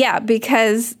 Yeah,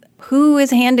 because who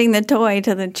is handing the toy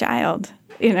to the child?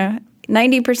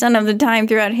 90% of the time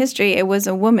throughout history, it was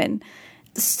a woman.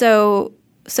 So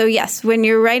yes, when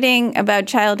you're writing about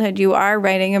childhood, you are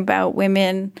writing about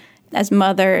women as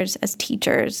mothers, as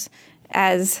teachers,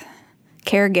 as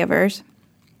caregivers.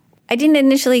 I didn't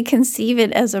initially conceive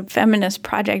it as a feminist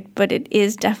project, but it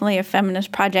is definitely a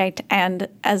feminist project. And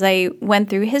as I went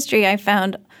through history, I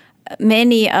found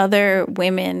many other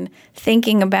women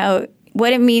thinking about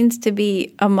what it means to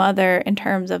be a mother in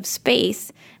terms of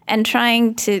space and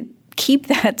trying to keep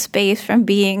that space from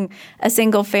being a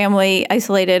single family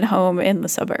isolated home in the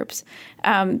suburbs.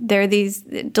 There are these,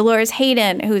 Dolores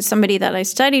Hayden, who's somebody that I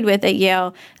studied with at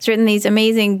Yale, has written these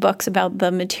amazing books about the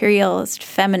materialist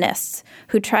feminists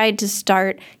who tried to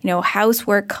start,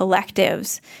 housework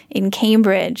collectives in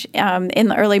Cambridge in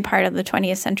the early part of the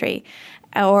 20th century.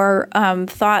 Or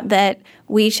thought that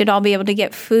we should all be able to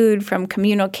get food from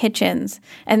communal kitchens.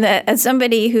 And that, as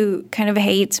somebody who kind of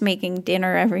hates making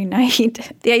dinner every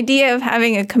night, the idea of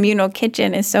having a communal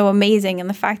kitchen is so amazing. And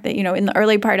the fact that, in the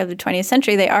early part of the 20th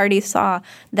century, they already saw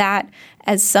that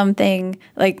as something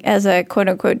like as a quote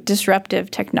unquote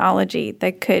disruptive technology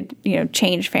that could,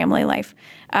 change family life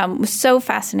was so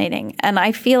fascinating. And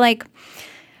I feel like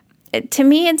to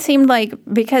me, it seemed like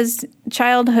because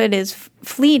childhood is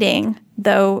fleeting,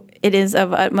 though it is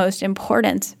of utmost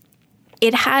importance,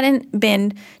 it hadn't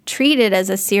been treated as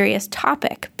a serious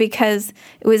topic, because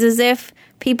it was as if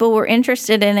people were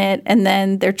interested in it and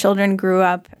then their children grew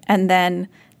up and then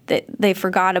they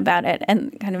forgot about it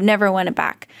and kind of never went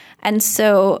back. And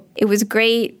so it was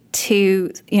great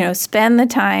to, spend the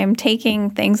time taking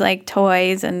things like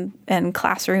toys and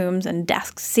classrooms and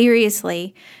desks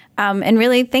seriously, and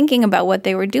really thinking about what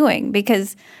they were doing,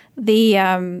 because the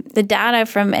data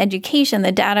from education,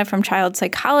 the data from child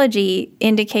psychology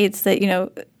indicates that,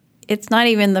 it's not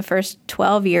even the first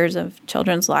 12 years of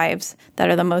children's lives that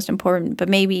are the most important, but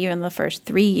maybe even the first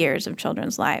 3 years of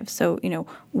children's lives. So,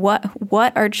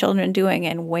 what are children doing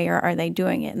and where are they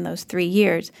doing it in those 3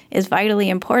 years is vitally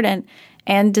important.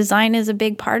 And design is a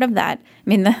big part of that. I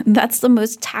mean, that's the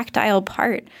most tactile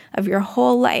part of your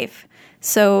whole life.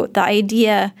 So the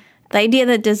idea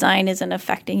that design isn't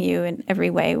affecting you in every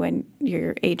way when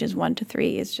your age is 1 to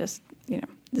 3 is just,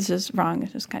 this is wrong.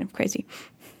 It's just kind of crazy.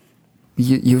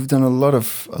 You've done a lot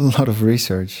of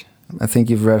research. I think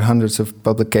you've read hundreds of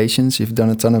publications. You've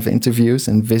done a ton of interviews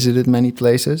and visited many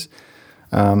places.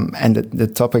 And the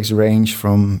topics range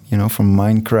from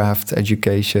Minecraft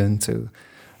education to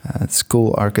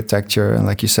school architecture, and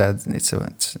like you said,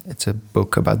 it's a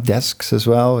book about desks as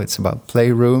well. It's about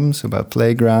playrooms, about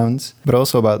playgrounds, but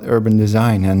also about urban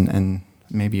design and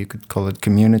maybe you could call it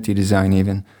community design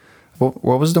even.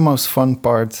 What was the most fun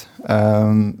part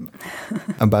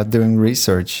about doing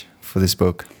research for this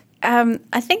book?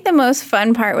 I think the most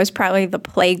fun part was probably the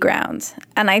playgrounds.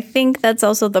 And I think that's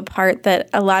also the part that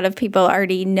a lot of people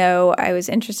already know I was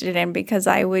interested in, because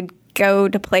I would go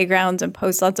to playgrounds and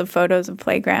post lots of photos of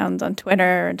playgrounds on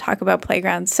Twitter and talk about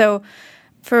playgrounds. So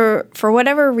for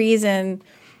whatever reason,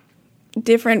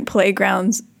 different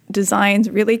playgrounds designs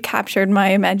really captured my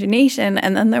imagination.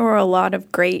 And then there were a lot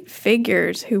of great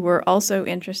figures who were also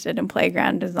interested in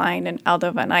playground design. And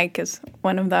Aldo van Eyck is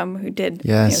one of them, who did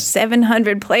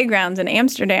 700 playgrounds in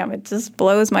Amsterdam. It just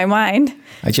blows my mind.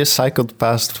 I just cycled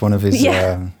past one of his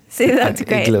See, that's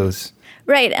great. igloos.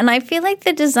 Right. And I feel like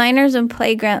the designers of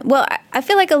playground, I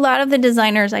feel like a lot of the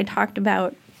designers I talked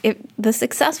about, the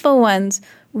successful ones,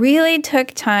 really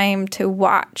took time to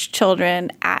watch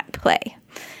children at play.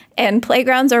 And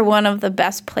playgrounds are one of the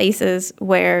best places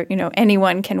where,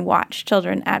 anyone can watch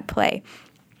children at play.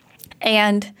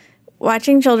 And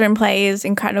watching children play is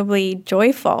incredibly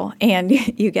joyful, and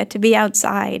you get to be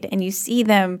outside and you see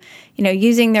them,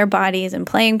 using their bodies and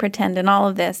playing pretend and all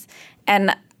of this.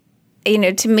 And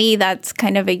to me, that's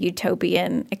kind of a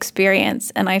utopian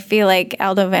experience. And I feel like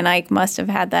Aldo van Eyck must have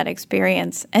had that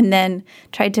experience and then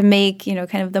tried to make,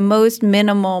 kind of the most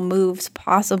minimal moves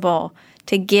possible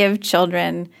to give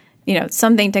children,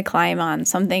 something to climb on,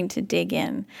 something to dig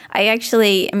in.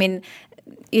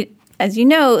 As you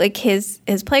know, like his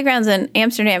playgrounds in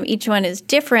Amsterdam, each one is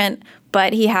different,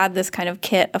 but he had this kind of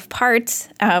kit of parts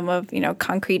of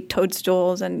concrete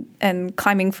toadstools and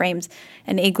climbing frames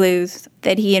and igloos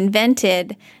that he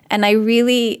invented. And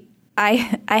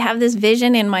I have this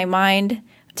vision in my mind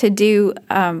to do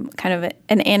kind of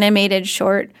an animated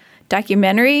short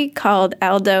documentary called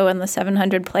Aldo and the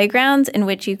 700 Playgrounds, in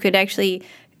which you could actually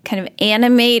kind of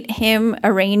animate him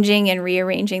arranging and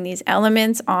rearranging these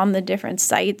elements on the different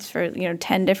sites for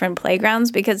 10 different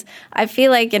playgrounds, because I feel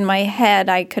like in my head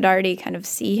I could already kind of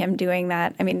see him doing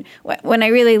that. I mean, when I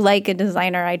really like a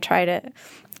designer,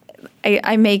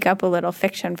 I make up a little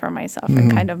fiction for myself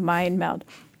and kind of mind meld.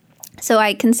 So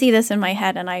I can see this in my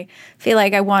head, and I feel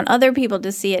like I want other people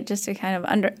to see it just to kind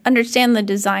of understand the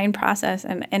design process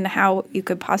and how you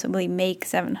could possibly make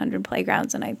 700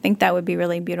 playgrounds, and I think that would be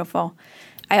really beautiful.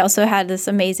 I also had this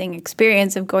amazing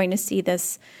experience of going to see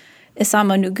this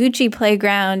Isamu Noguchi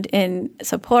playground in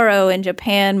Sapporo in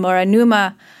Japan,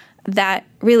 Moranuma, that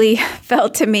really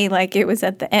felt to me like it was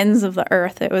at the ends of the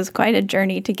earth. It was quite a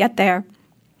journey to get there.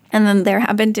 And then there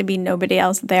happened to be nobody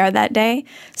else there that day.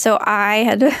 So I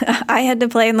had to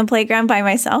play in the playground by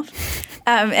myself.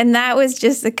 And that was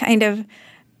just that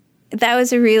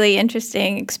was a really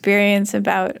interesting experience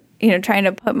about, trying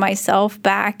to put myself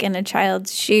back in a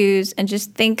child's shoes and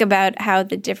just think about how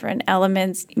the different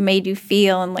elements made you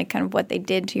feel and like kind of what they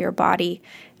did to your body.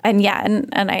 And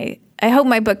I hope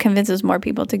my book convinces more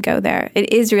people to go there.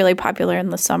 It is really popular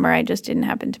in the summer. I just didn't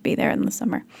happen to be there in the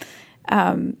summer.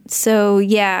 I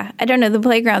don't know. The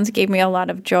playgrounds gave me a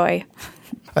lot of joy.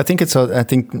 I think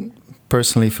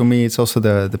personally for me, it's also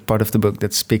the part of the book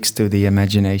that speaks to the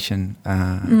imagination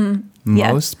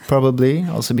most, probably.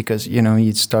 Also because,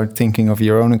 you'd start thinking of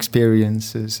your own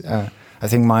experiences. I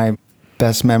think my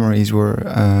best memories were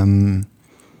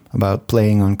about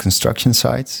playing on construction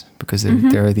sites, because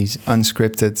there are these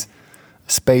unscripted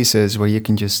spaces where you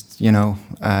can just,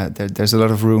 there's a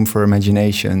lot of room for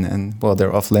imagination, and well,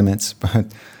 they're off limits, but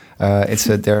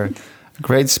they're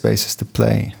great spaces to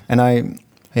play. And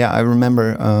I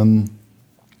remember,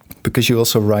 because you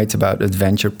also write about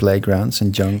adventure playgrounds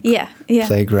and junk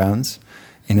playgrounds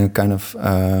in a kind of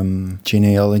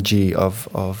genealogy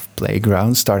of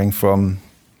playgrounds, starting from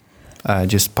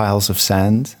just piles of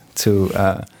sand to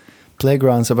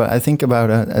playgrounds about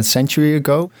a century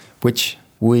ago, which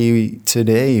we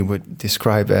today would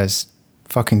describe as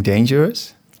fucking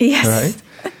dangerous. Yes. Right?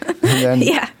 And then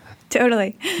yeah,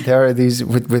 totally. There are these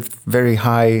with very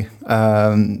high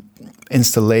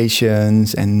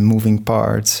installations and moving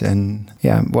parts, and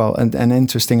an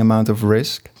interesting amount of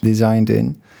risk designed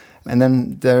in. And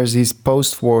then there's these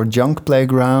post-war junk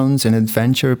playgrounds and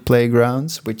adventure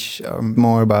playgrounds, which are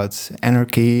more about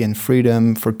anarchy and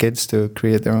freedom for kids to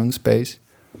create their own space.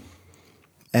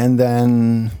 And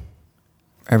then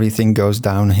everything goes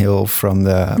downhill from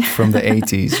the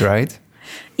 80s, right?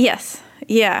 Yes,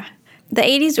 yeah. The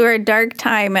 80s were a dark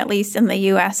time, at least in the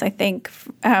U.S., I think,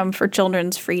 for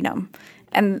children's freedom.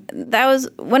 And that was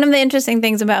one of the interesting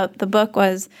things about the book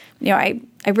was, I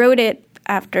wrote it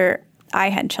after I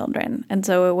had children. And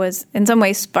so it was in some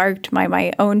ways sparked by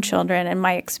my own children and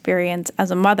my experience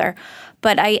as a mother.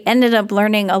 But I ended up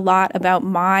learning a lot about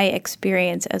my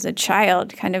experience as a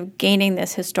child, kind of gaining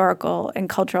this historical and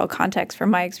cultural context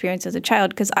from my experience as a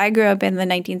child, because I grew up in the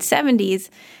 1970s.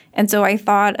 And so I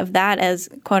thought of that as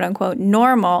quote unquote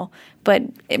normal. But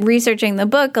researching the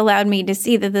book allowed me to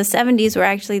see that the 70s were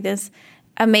actually this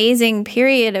amazing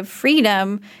period of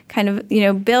freedom, kind of,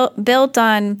 built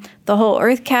on the whole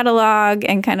Earth catalog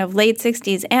and kind of late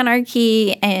 60s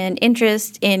anarchy and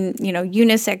interest in,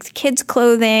 unisex kids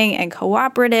clothing and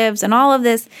cooperatives and all of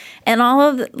this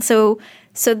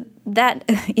so that,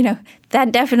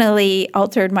 that definitely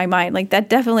altered my mind. Like that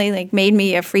definitely made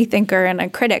me a free thinker and a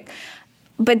critic.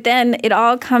 But then it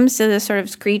all comes to this sort of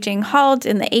screeching halt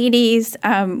in the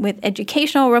 80s with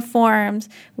educational reforms,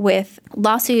 with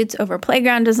lawsuits over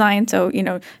playground design. So,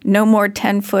 no more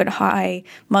 10-foot high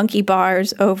monkey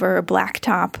bars over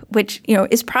blacktop, which,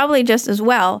 is probably just as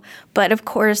well. But of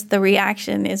course, the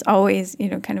reaction is always,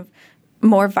 kind of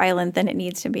more violent than it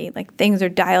needs to be. Like things are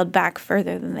dialed back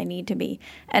further than they need to be.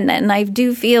 And I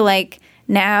do feel like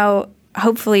now,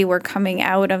 hopefully, we're coming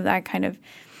out of that kind of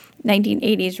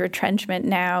 1980s retrenchment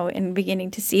now and beginning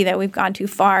to see that we've gone too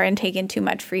far and taken too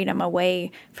much freedom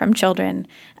away from children.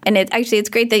 And it's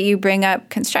great that you bring up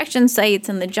construction sites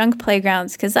and the junk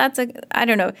playgrounds, because I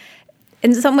don't know,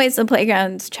 in some ways the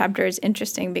playgrounds chapter is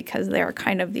interesting because there are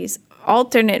kind of these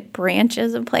alternate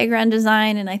branches of playground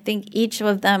design, and I think each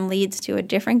of them leads to a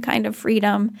different kind of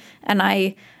freedom.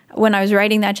 And when I was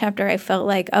writing that chapter, I felt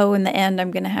like, in the end, I'm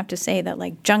going to have to say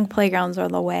that junk playgrounds are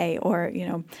the way, or,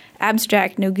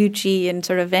 abstract Noguchi and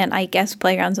sort of Van Eyck-esque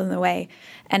playgrounds are the way.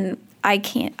 And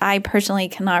I personally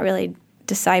cannot really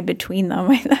decide between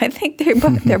them. I think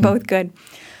they're both good.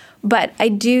 But I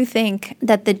do think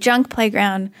that the junk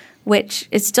playground, which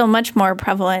is still much more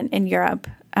prevalent in Europe,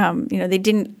 they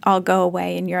didn't all go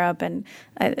away in Europe, and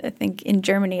I think in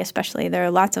Germany especially, there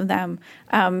are lots of them,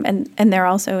 and they're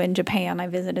also in Japan. I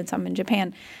visited some in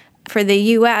Japan. For the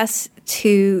U.S.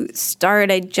 to start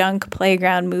a junk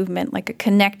playground movement, like a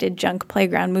connected junk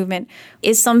playground movement,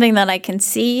 is something that I can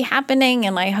see happening,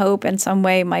 and I hope in some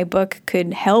way my book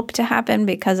could help to happen,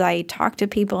 because I talk to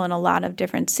people in a lot of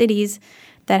different cities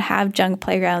that have junk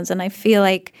playgrounds, and I feel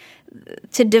like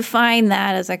to define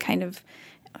that as a kind of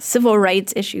civil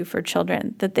rights issue for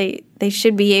children, that they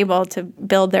should be able to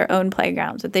build their own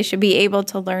playgrounds, that they should be able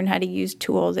to learn how to use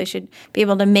tools, they should be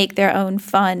able to make their own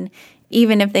fun,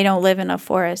 even if they don't live in a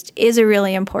forest, is a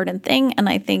really important thing. And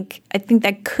I think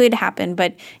that could happen,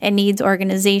 but it needs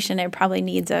organization. It probably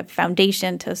needs a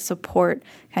foundation to support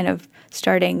kind of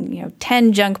starting,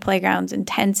 10 junk playgrounds in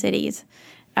 10 cities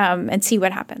and see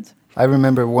what happens. I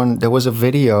remember there was a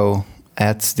video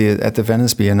at the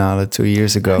Venice Biennale 2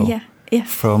 years ago. Yeah.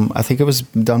 From, I think it was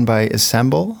done by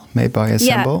Assemble, made by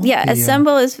Assemble. Yeah.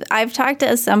 Assemble I've talked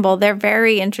to Assemble. They're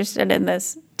very interested in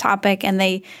this topic, and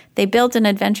they built an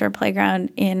adventure playground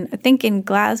in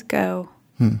Glasgow,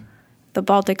 the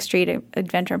Baltic Street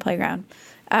Adventure Playground,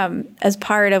 as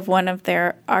part of one of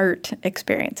their art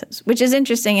experiences, which is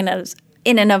interesting in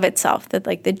and of itself, that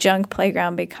the junk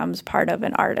playground becomes part of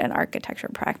an art and architecture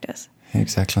practice.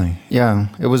 Exactly. Yeah,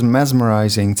 it was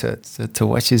mesmerizing to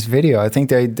watch this video. I think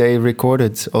they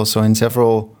recorded also in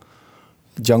several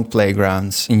junk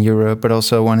playgrounds in Europe, but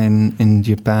also one in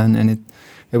Japan, and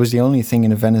it was the only thing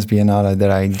in the Venice Biennale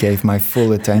that I gave my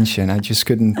full attention. I just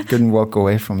couldn't walk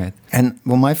away from it. And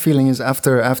my feeling is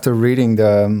after reading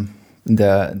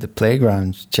the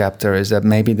playground chapter is that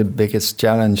maybe the biggest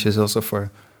challenge is also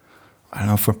for, I don't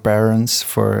know, for parents,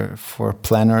 for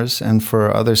planners, and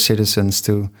for other citizens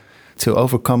to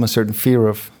overcome a certain fear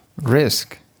of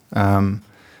risk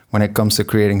when it comes to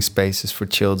creating spaces for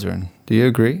children. Do you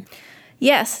agree?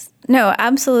 Yes. No,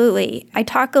 absolutely. I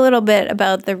talk a little bit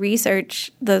about the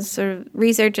sort of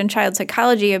research in child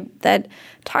psychology that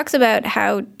talks about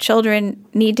how children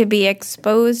need to be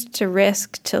exposed to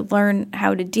risk to learn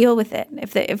how to deal with it.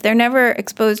 If they're never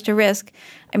exposed to risk,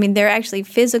 I mean, there are actually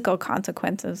physical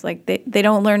consequences. Like they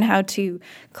don't learn how to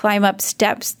climb up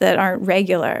steps that aren't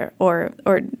regular or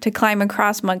to climb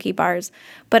across monkey bars.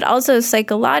 But also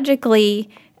psychologically,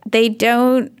 they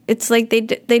don't. It's like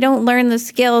they don't learn the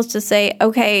skills to say,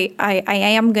 okay, I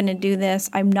am going to do this.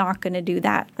 I'm not going to do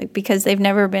that, like because they've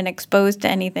never been exposed to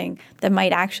anything that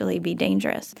might actually be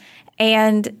dangerous.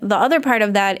 And the other part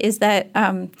of that is that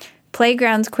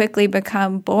playgrounds quickly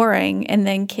become boring, and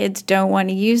then kids don't want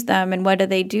to use them. And what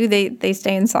do? They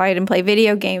stay inside and play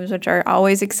video games, which are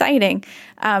always exciting.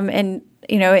 And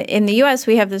in the U.S.,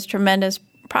 we have this tremendous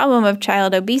problem of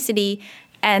child obesity,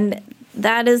 and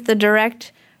that is the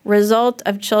direct result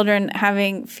of children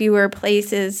having fewer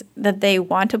places that they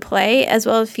want to play, as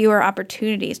well as fewer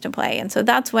opportunities to play. And so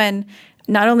that's when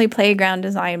not only playground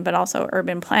design, but also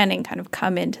urban planning kind of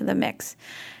come into the mix.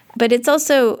 But it's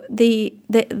also the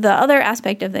other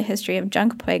aspect of the history of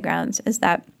junk playgrounds is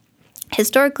that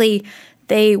historically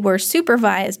they were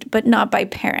supervised, but not by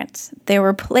parents. They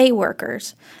were play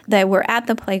workers that were at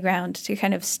the playground to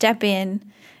kind of step in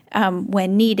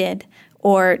when needed,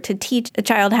 or to teach a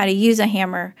child how to use a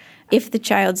hammer if the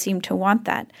child seemed to want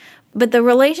that. But the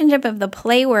relationship of the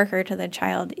play worker to the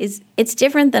child it's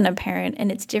different than a parent,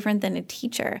 and it's different than a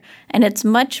teacher. And it's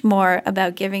much more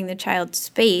about giving the child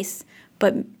space,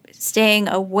 but staying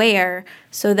aware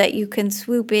so that you can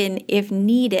swoop in if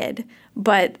needed.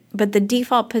 But the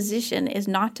default position is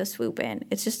not to swoop in.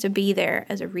 It's just to be there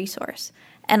as a resource.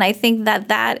 And I think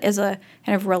that is a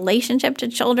kind of relationship to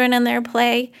children and their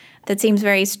play that seems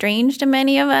very strange to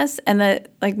many of us, and that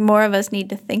like more of us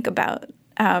need to think about.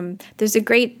 There's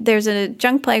a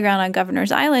junk playground on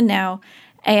Governor's Island now,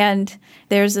 and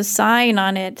there's a sign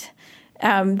on it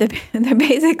that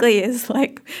basically is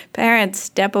like, parents,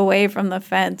 step away from the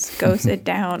fence, go sit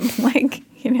down, like,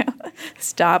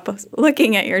 stop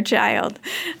looking at your child.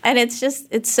 And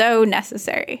it's so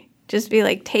necessary. Just be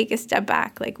like, take a step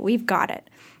back, like, we've got it.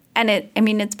 And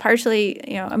it's partially,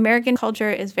 American culture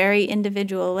is very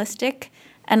individualistic.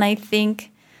 And I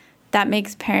think that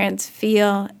makes parents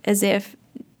feel as if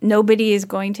nobody is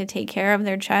going to take care of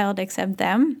their child except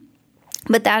them.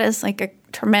 But that is like a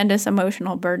tremendous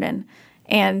emotional burden.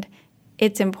 And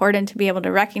it's important to be able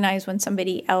to recognize when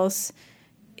somebody else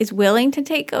is willing to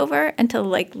take over and to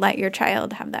like let your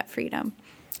child have that freedom.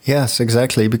 Yes,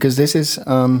 exactly. Because this is...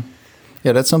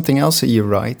 that's something else that you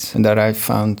write and that I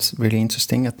found really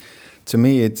interesting. To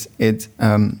me, it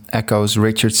echoes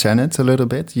Richard Sennett a little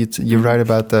bit. You write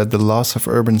about the loss of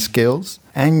urban skills,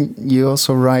 and you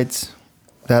also write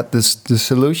that the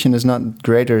solution is not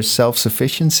greater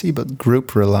self-sufficiency, but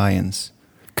group reliance.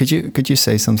 Could you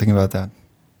say something about that?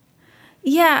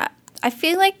 Yeah, I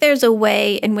feel like there's a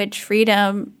way in which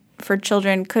freedom for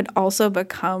children could also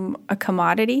become a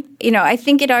commodity. I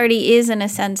think it already is in a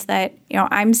sense that,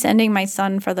 I'm sending my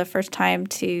son for the first time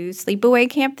to sleepaway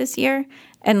camp this year.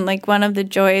 And like one of the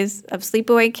joys of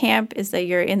sleepaway camp is that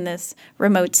you're in this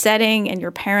remote setting and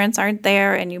your parents aren't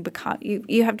there, and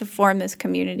you have to form this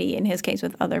community, in his case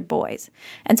with other boys.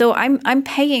 And so I'm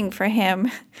paying for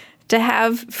him to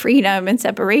have freedom and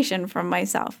separation from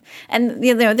myself. And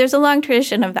there's a long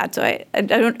tradition of that, so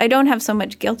I don't have so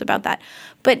much guilt about that.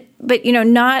 But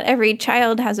not every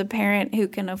child has a parent who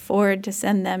can afford to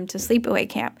send them to sleepaway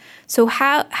camp. So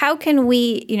how can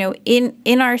we,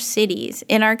 in our cities,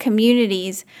 in our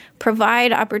communities,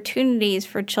 provide opportunities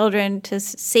for children to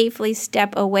safely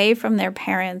step away from their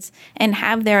parents and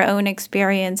have their own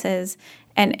experiences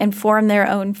and form their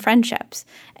own friendships?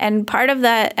 And part of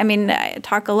that, I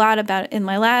talk a lot about in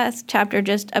my last chapter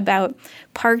just about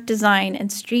park design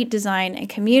and street design and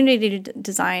community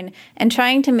design, and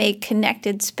trying to make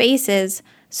connected spaces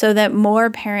so that more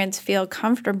parents feel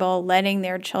comfortable letting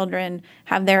their children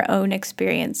have their own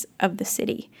experience of the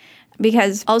city.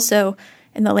 Because also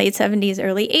in the late 70s,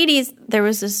 early 80s, there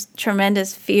was this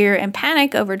tremendous fear and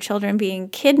panic over children being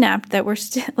kidnapped that we're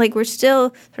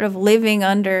still sort of living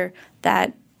under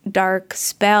that dark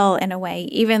spell in a way,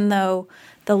 even though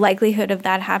the likelihood of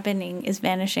that happening is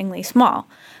vanishingly small.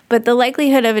 But the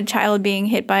likelihood of a child being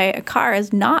hit by a car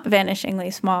is not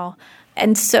vanishingly small.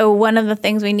 And so one of the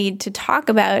things we need to talk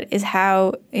about is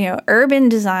how, urban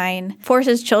design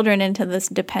forces children into this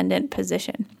dependent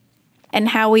position, and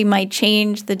how we might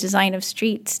change the design of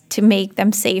streets to make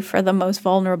them safe for the most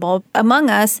vulnerable among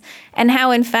us, and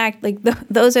how, in fact,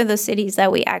 those are the cities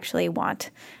that we actually want.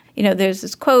 There's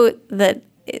this quote that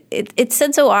it's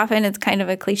said so often, it's kind of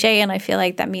a cliche, and I feel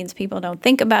like that means people don't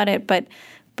think about it, but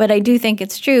I do think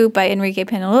it's true, by Enrique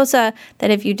Peñalosa,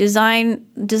 that if you design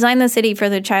the city for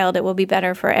the child, it will be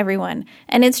better for everyone.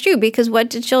 And it's true, because what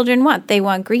do children want? They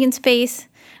want green space.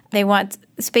 They want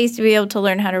space to be able to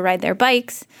learn how to ride their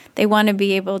bikes. They want to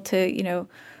be able to,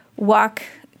 walk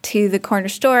to the corner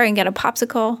store and get a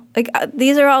popsicle.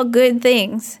 These are all good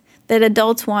things that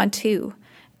adults want too.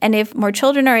 And if more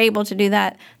children are able to do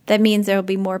that, that means there will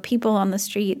be more people on the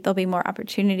street. There'll be more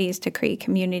opportunities to create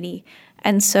community.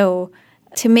 And so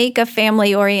to make a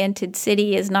family-oriented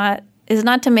city is not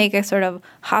to make a sort of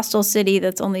hostile city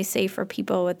that's only safe for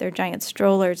people with their giant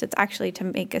strollers. It's actually to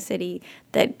make a city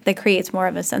that creates more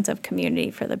of a sense of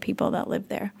community for the people that live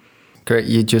there. Great.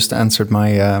 You just answered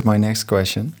my next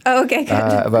question. Oh, okay, good.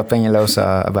 About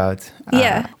Peñalosa, about...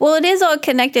 yeah. Well, it is all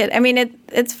connected. I mean,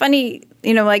 it's funny,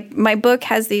 my book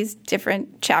has these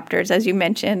different chapters, as you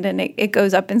mentioned, and it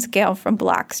goes up in scale from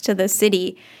blocks to the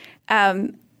city.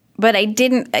 But I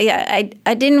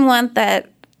didn't want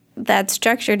that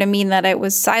structure to mean that it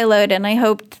was siloed, and I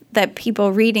hoped that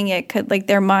people reading it could,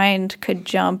 their mind could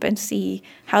jump and see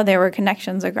how there were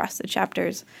connections across the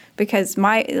chapters, because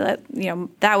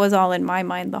that was all in my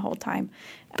mind the whole time.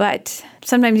 But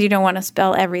sometimes you don't want to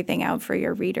spell everything out for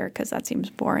your reader, because that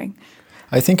seems boring.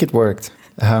 I think it worked,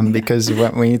 because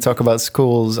when you talk about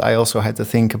schools, I also had to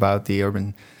think about the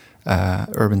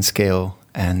urban scale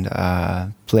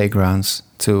and playgrounds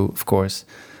too, of course.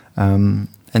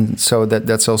 And so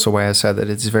that's also why I said that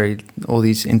it's all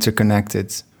these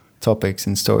interconnected topics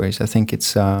and stories. I think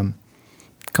it's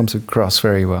comes across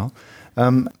very well.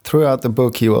 Throughout the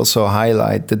book, you also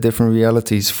highlight the different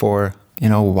realities for,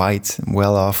 white,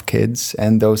 well-off kids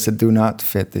and those that do not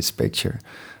fit this picture.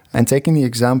 And taking the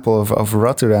example of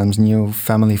Rotterdam's new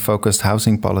family-focused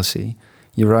housing policy,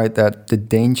 you write that the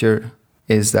danger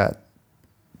is that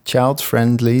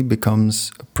child-friendly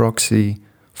becomes a proxy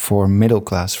for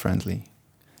middle-class friendly.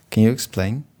 Can you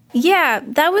explain? Yeah,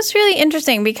 that was really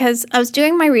interesting, because I was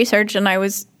doing my research and I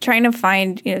was trying to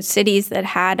find, cities that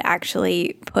had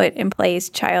actually put in place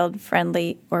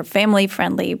child-friendly or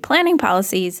family-friendly planning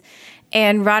policies.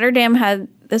 And Rotterdam had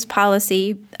this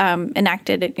policy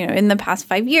enacted, in the past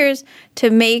 5 years to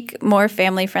make more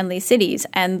family-friendly cities.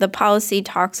 And the policy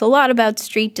talks a lot about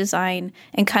street design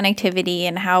and connectivity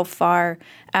and how far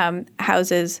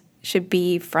houses should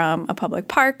be from a public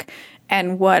park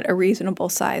and what a reasonable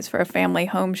size for a family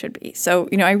home should be. So,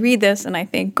 I read this and I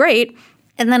think, great.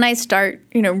 And then I start,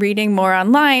 reading more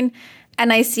online,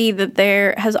 and I see that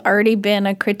there has already been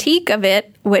a critique of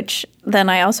it, which then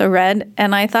I also read.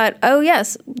 And I thought, oh,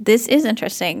 yes, this is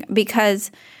interesting, because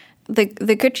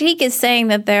the critique is saying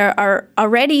that there are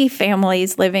already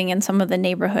families living in some of the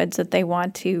neighborhoods that they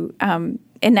want to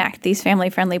enact these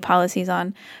family-friendly policies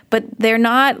on, but they're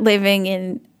not living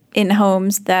in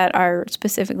homes that are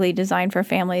specifically designed for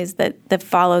families that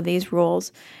follow these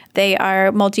rules. They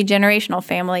are multi-generational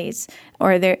families,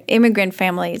 or they're immigrant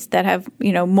families that have,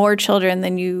 more children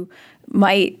than you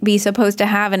might be supposed to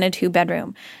have in a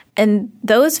 2-bedroom. And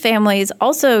those families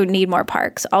also need more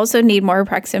parks, also need more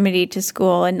proximity to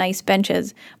school and nice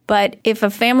benches. But if a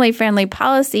family-friendly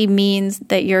policy means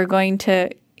that you're going to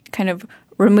kind of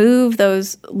remove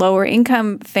those lower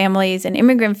income families and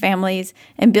immigrant families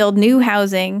and build new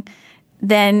housing,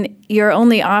 then you're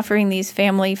only offering these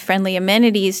family-friendly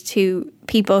amenities to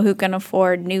people who can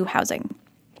afford new housing.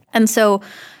 And so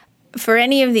for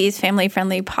any of these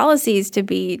family-friendly policies to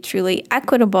be truly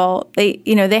equitable, they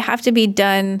have to be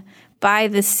done by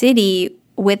the city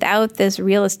without this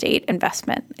real estate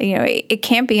investment. It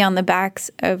can't be on the backs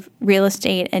of real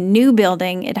estate and new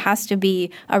building. It has to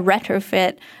be a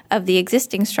retrofit of the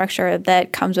existing structure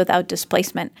that comes without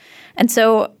displacement. And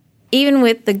so even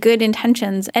with the good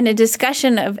intentions and a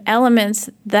discussion of elements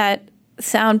that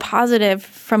sound positive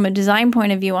from a design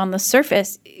point of view on the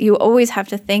surface, you always have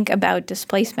to think about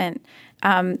displacement.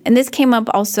 And this came up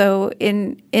also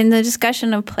in the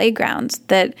discussion of playgrounds,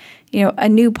 that a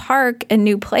new park and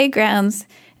new playgrounds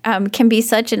can be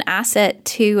such an asset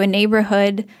to a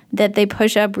neighborhood that they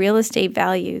push up real estate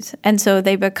values. And so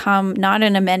they become not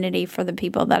an amenity for the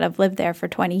people that have lived there for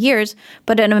 20 years,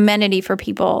 but an amenity for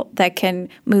people that can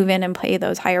move in and pay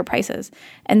those higher prices.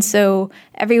 And so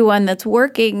everyone that's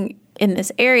working in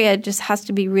this area just has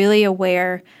to be really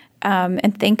aware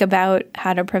and think about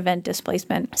how to prevent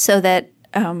displacement, so that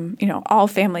all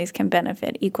families can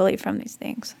benefit equally from these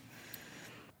things.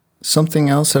 Something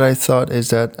else that I thought is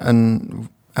that, and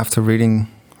after reading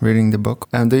the book,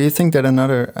 do you think that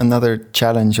another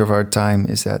challenge of our time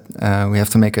is that we have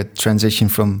to make a transition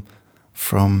from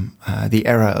the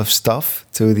era of stuff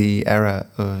to the era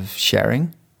of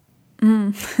sharing?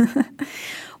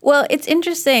 Well, it's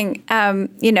interesting.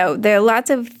 There are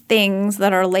lots of things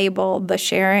that are labeled the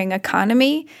sharing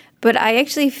economy, but I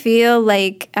actually feel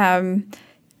like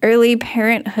early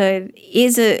parenthood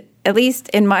is, at least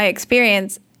in my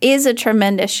experience, is a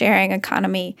tremendous sharing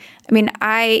economy. I mean,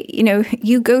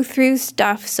 you go through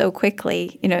stuff so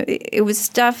quickly. It was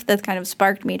stuff that kind of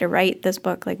sparked me to write this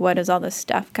book. Like, what is all this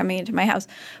stuff coming into my house?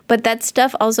 But that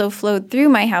stuff also flowed through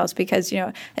my house because,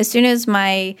 as soon as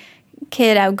my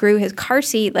kid outgrew his car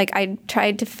seat, like I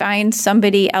tried to find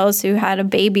somebody else who had a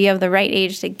baby of the right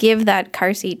age to give that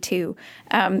car seat to.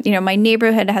 My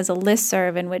neighborhood has a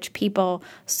listserv in which people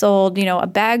sold, a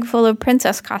bag full of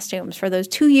princess costumes for those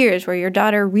 2 years where your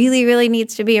daughter really, really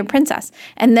needs to be a princess.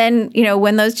 And then,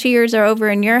 when those 2 years are over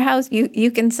in your house, you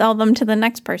can sell them to the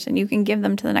next person. You can give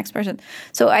them to the next person.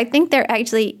 So I think there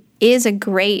actually is a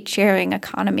great sharing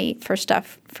economy for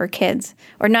stuff for kids,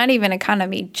 or not even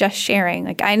economy, just sharing.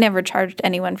 Like, I never charged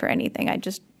anyone for anything. I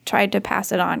just tried to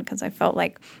pass it on because I felt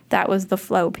like that was the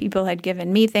flow. People had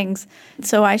given me things,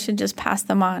 so I should just pass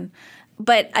them on.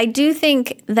 But I do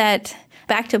think that,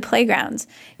 back to playgrounds,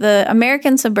 the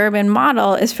American suburban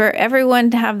model is for everyone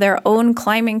to have their own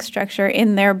climbing structure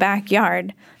in their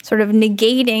backyard, sort of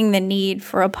negating the need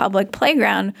for a public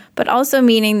playground, but also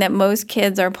meaning that most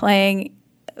kids are playing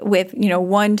with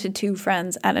 1 to 2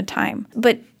 friends at a time.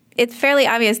 But it's fairly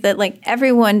obvious that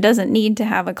everyone doesn't need to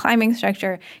have a climbing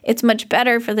structure. It's much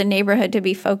better for the neighborhood to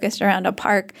be focused around a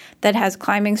park that has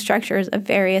climbing structures of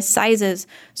various sizes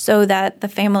so that the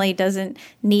family doesn't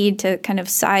need to kind of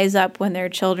size up when their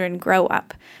children grow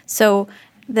up. So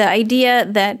the idea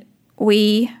that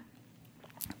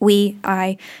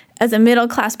I, as a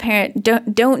middle-class parent,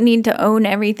 don't need to own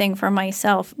everything for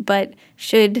myself, but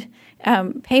should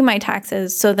pay my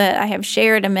taxes so that I have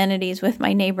shared amenities with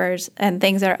my neighbors and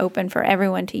things that are open for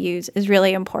everyone to use is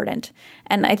really important.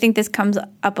 And I think this comes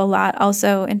up a lot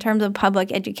also in terms of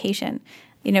public education.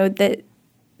 That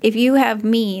if you have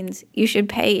means, you should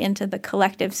pay into the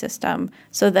collective system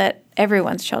so that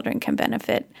everyone's children can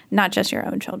benefit, not just your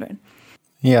own children.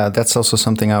 Yeah, that's also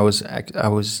something I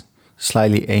was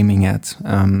slightly aiming at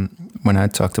when I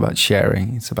talked about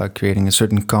sharing. It's about creating a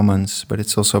certain commons, but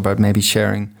it's also about maybe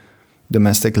sharing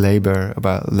domestic labor,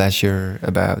 about leisure,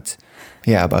 about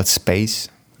space,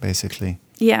 basically.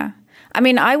 Yeah. I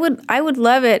mean, I would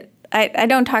love it. I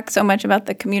don't talk so much about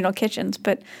the communal kitchens,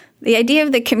 but the idea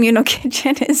of the communal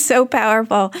kitchen is so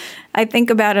powerful. I think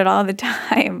about it all the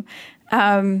time.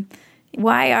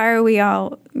 Why are we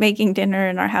all making dinner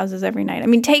in our houses every night? I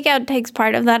mean, takeout takes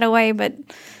part of that away, but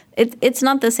it's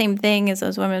not the same thing as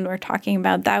those women were talking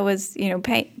about. That was,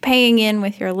 paying in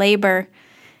with your labor,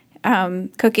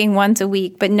 cooking once a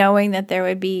week, but knowing that there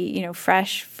would be,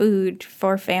 fresh food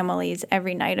for families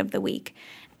every night of the week.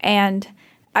 And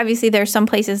obviously there are some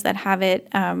places that have it.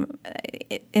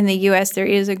 In the U.S., there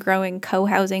is a growing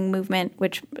co-housing movement,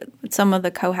 which some of the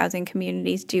co-housing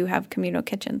communities do have communal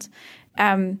kitchens.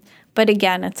 But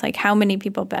again, it's like how many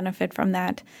people benefit from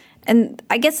that. And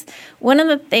I guess one of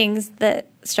the things that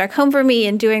struck home for me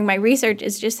in doing my research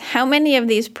is just how many of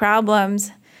these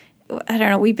problems,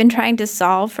 we've been trying to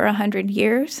solve for 100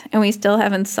 years and we still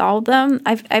haven't solved them.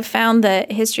 I've found the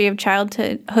history of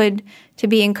childhood to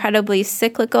be incredibly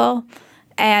cyclical.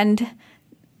 And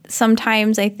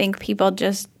sometimes I think people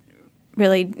just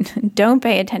really don't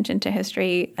pay attention to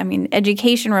history. I mean,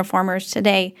 education reformers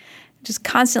today just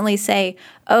constantly say,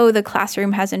 oh, the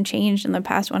classroom hasn't changed in the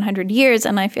past 100 years.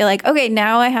 And I feel like, okay,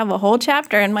 now I have a whole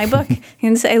chapter in my book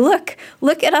and say, look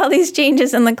at all these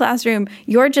changes in the classroom.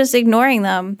 You're just ignoring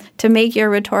them to make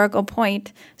your rhetorical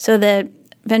point so that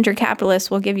venture capitalists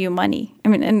will give you money. I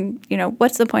mean, and,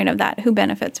 what's the point of that? Who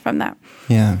benefits from that?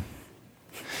 Yeah.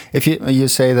 If you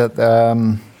say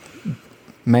that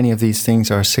many of these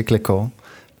things are cyclical,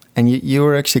 and you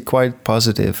were actually quite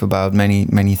positive about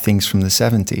many things from the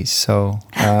 70s. So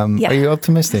Are you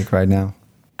optimistic right now?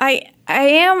 I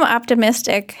am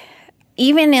optimistic.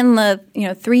 Even in the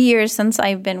 3 years since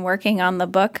I've been working on the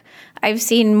book, I've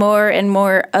seen more and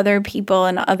more other people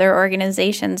and other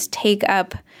organizations take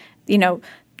up,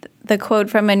 the quote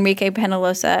from Enrique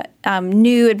Peñalosa,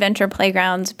 new adventure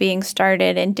playgrounds being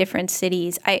started in different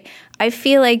cities. I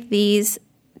feel like these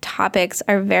topics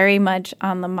are very much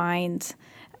on the minds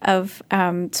of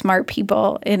smart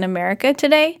people in America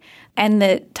today, and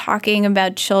that talking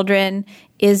about children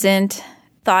isn't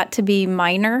thought to be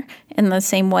minor in the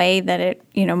same way that it,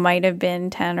 might have been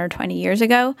 10 or 20 years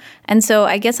ago. And so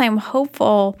I guess I'm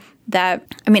hopeful that,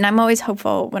 I'm always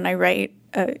hopeful when I write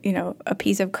a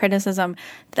piece of criticism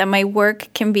that my work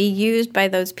can be used by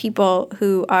those people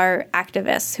who are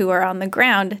activists, who are on the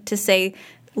ground to say,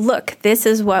 look, this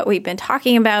is what we've been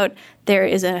talking about. There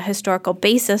is a historical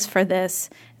basis for this,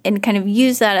 and kind of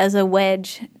use that as a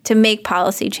wedge to make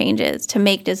policy changes, to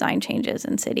make design changes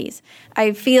in cities.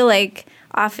 I feel like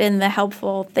often the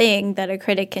helpful thing that a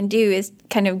critic can do is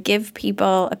kind of give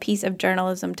people a piece of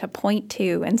journalism to point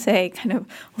to and say, kind of,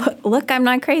 look, I'm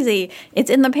not crazy. It's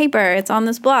in the paper. It's on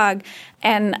this blog.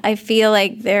 And I feel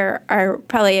like there are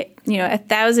probably,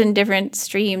 1,000 different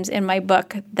streams in my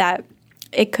book that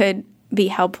it could be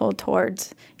helpful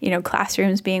towards,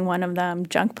 classrooms being one of them,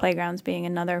 junk playgrounds being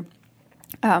another,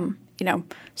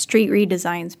 street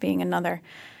redesigns being another.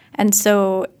 And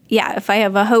so, if I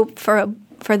have a hope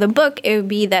for the book, it would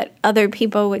be that other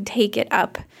people would take it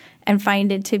up and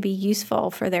find it to be useful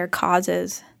for their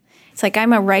causes. It's like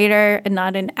I'm a writer and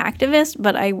not an activist,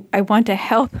 but I want to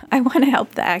help. I want to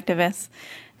help the activists.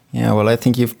 Yeah, well, I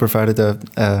think you've provided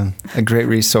a great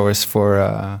resource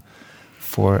for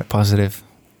positive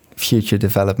future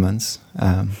developments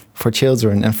for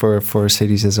children and for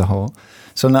cities as a whole.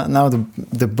 So now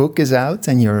the book is out,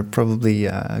 and you're probably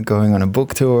going on a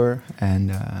book tour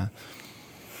and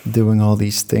doing all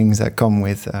these things that come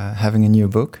with having a new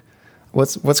book.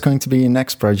 What's going to be your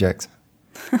next project?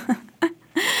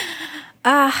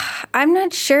 I'm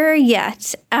not sure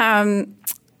yet,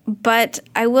 but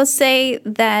I will say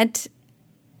that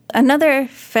another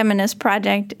feminist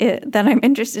project that I'm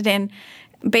interested in,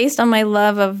 based on my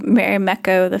love of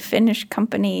Merimekko, the Finnish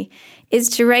company, is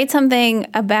to write something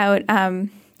about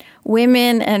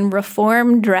women and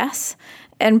reform dress,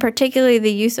 and particularly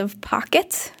the use of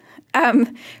pockets.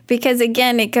 Because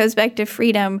again, it goes back to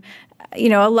freedom.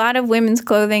 A lot of women's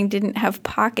clothing didn't have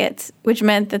pockets, which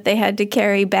meant that they had to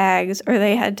carry bags, or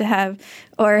they had to have,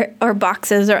 or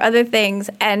boxes or other things.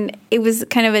 And it was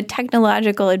kind of a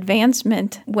technological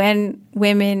advancement when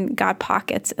women got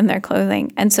pockets in their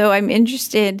clothing. And so I'm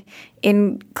interested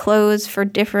in clothes for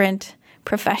different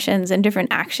professions and different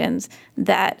actions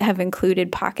that have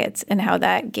included pockets, and how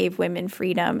that gave women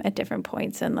freedom at different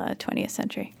points in the 20th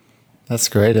century. That's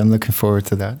great. I'm looking forward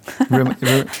to that.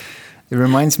 It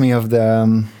reminds me of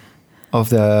the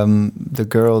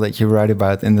girl that you write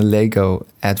about in the Lego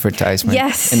advertisement.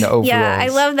 Yes. In the overalls. Yeah, I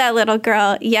love that little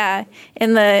girl. Yeah,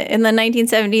 in the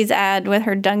 1970s ad with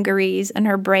her dungarees and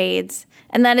her braids,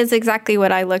 and that is exactly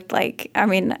what I looked like. I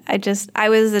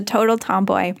was a total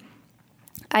tomboy.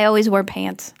 I always wore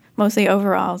pants, mostly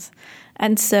overalls,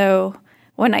 and so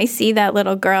when I see that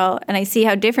little girl and I see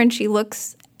how different she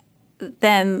looks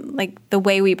than like the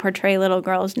way we portray little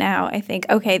girls now, I think,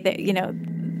 okay,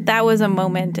 that was a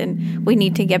moment, and we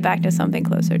need to get back to something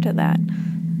closer to that.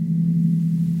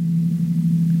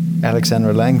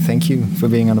 Alexandra Lange, thank you for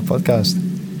being on the podcast.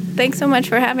 Thanks so much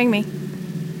for having me.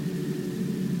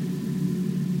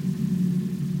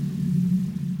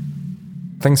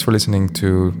 Thanks for listening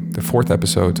to the 4th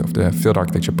episode of the Field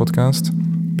Architecture Podcast.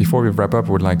 Before we wrap up,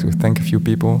 I would like to thank a few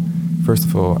people. First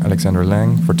of all, Alexandra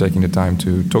Lange for taking the time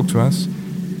to talk to us,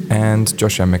 and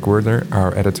Joshua McWhirter,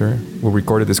 our editor, who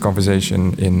recorded this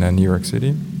conversation in New York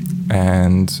City.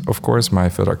 And of course, my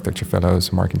field architecture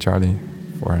fellows, Mark and Charlie,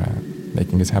 for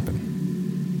making this happen.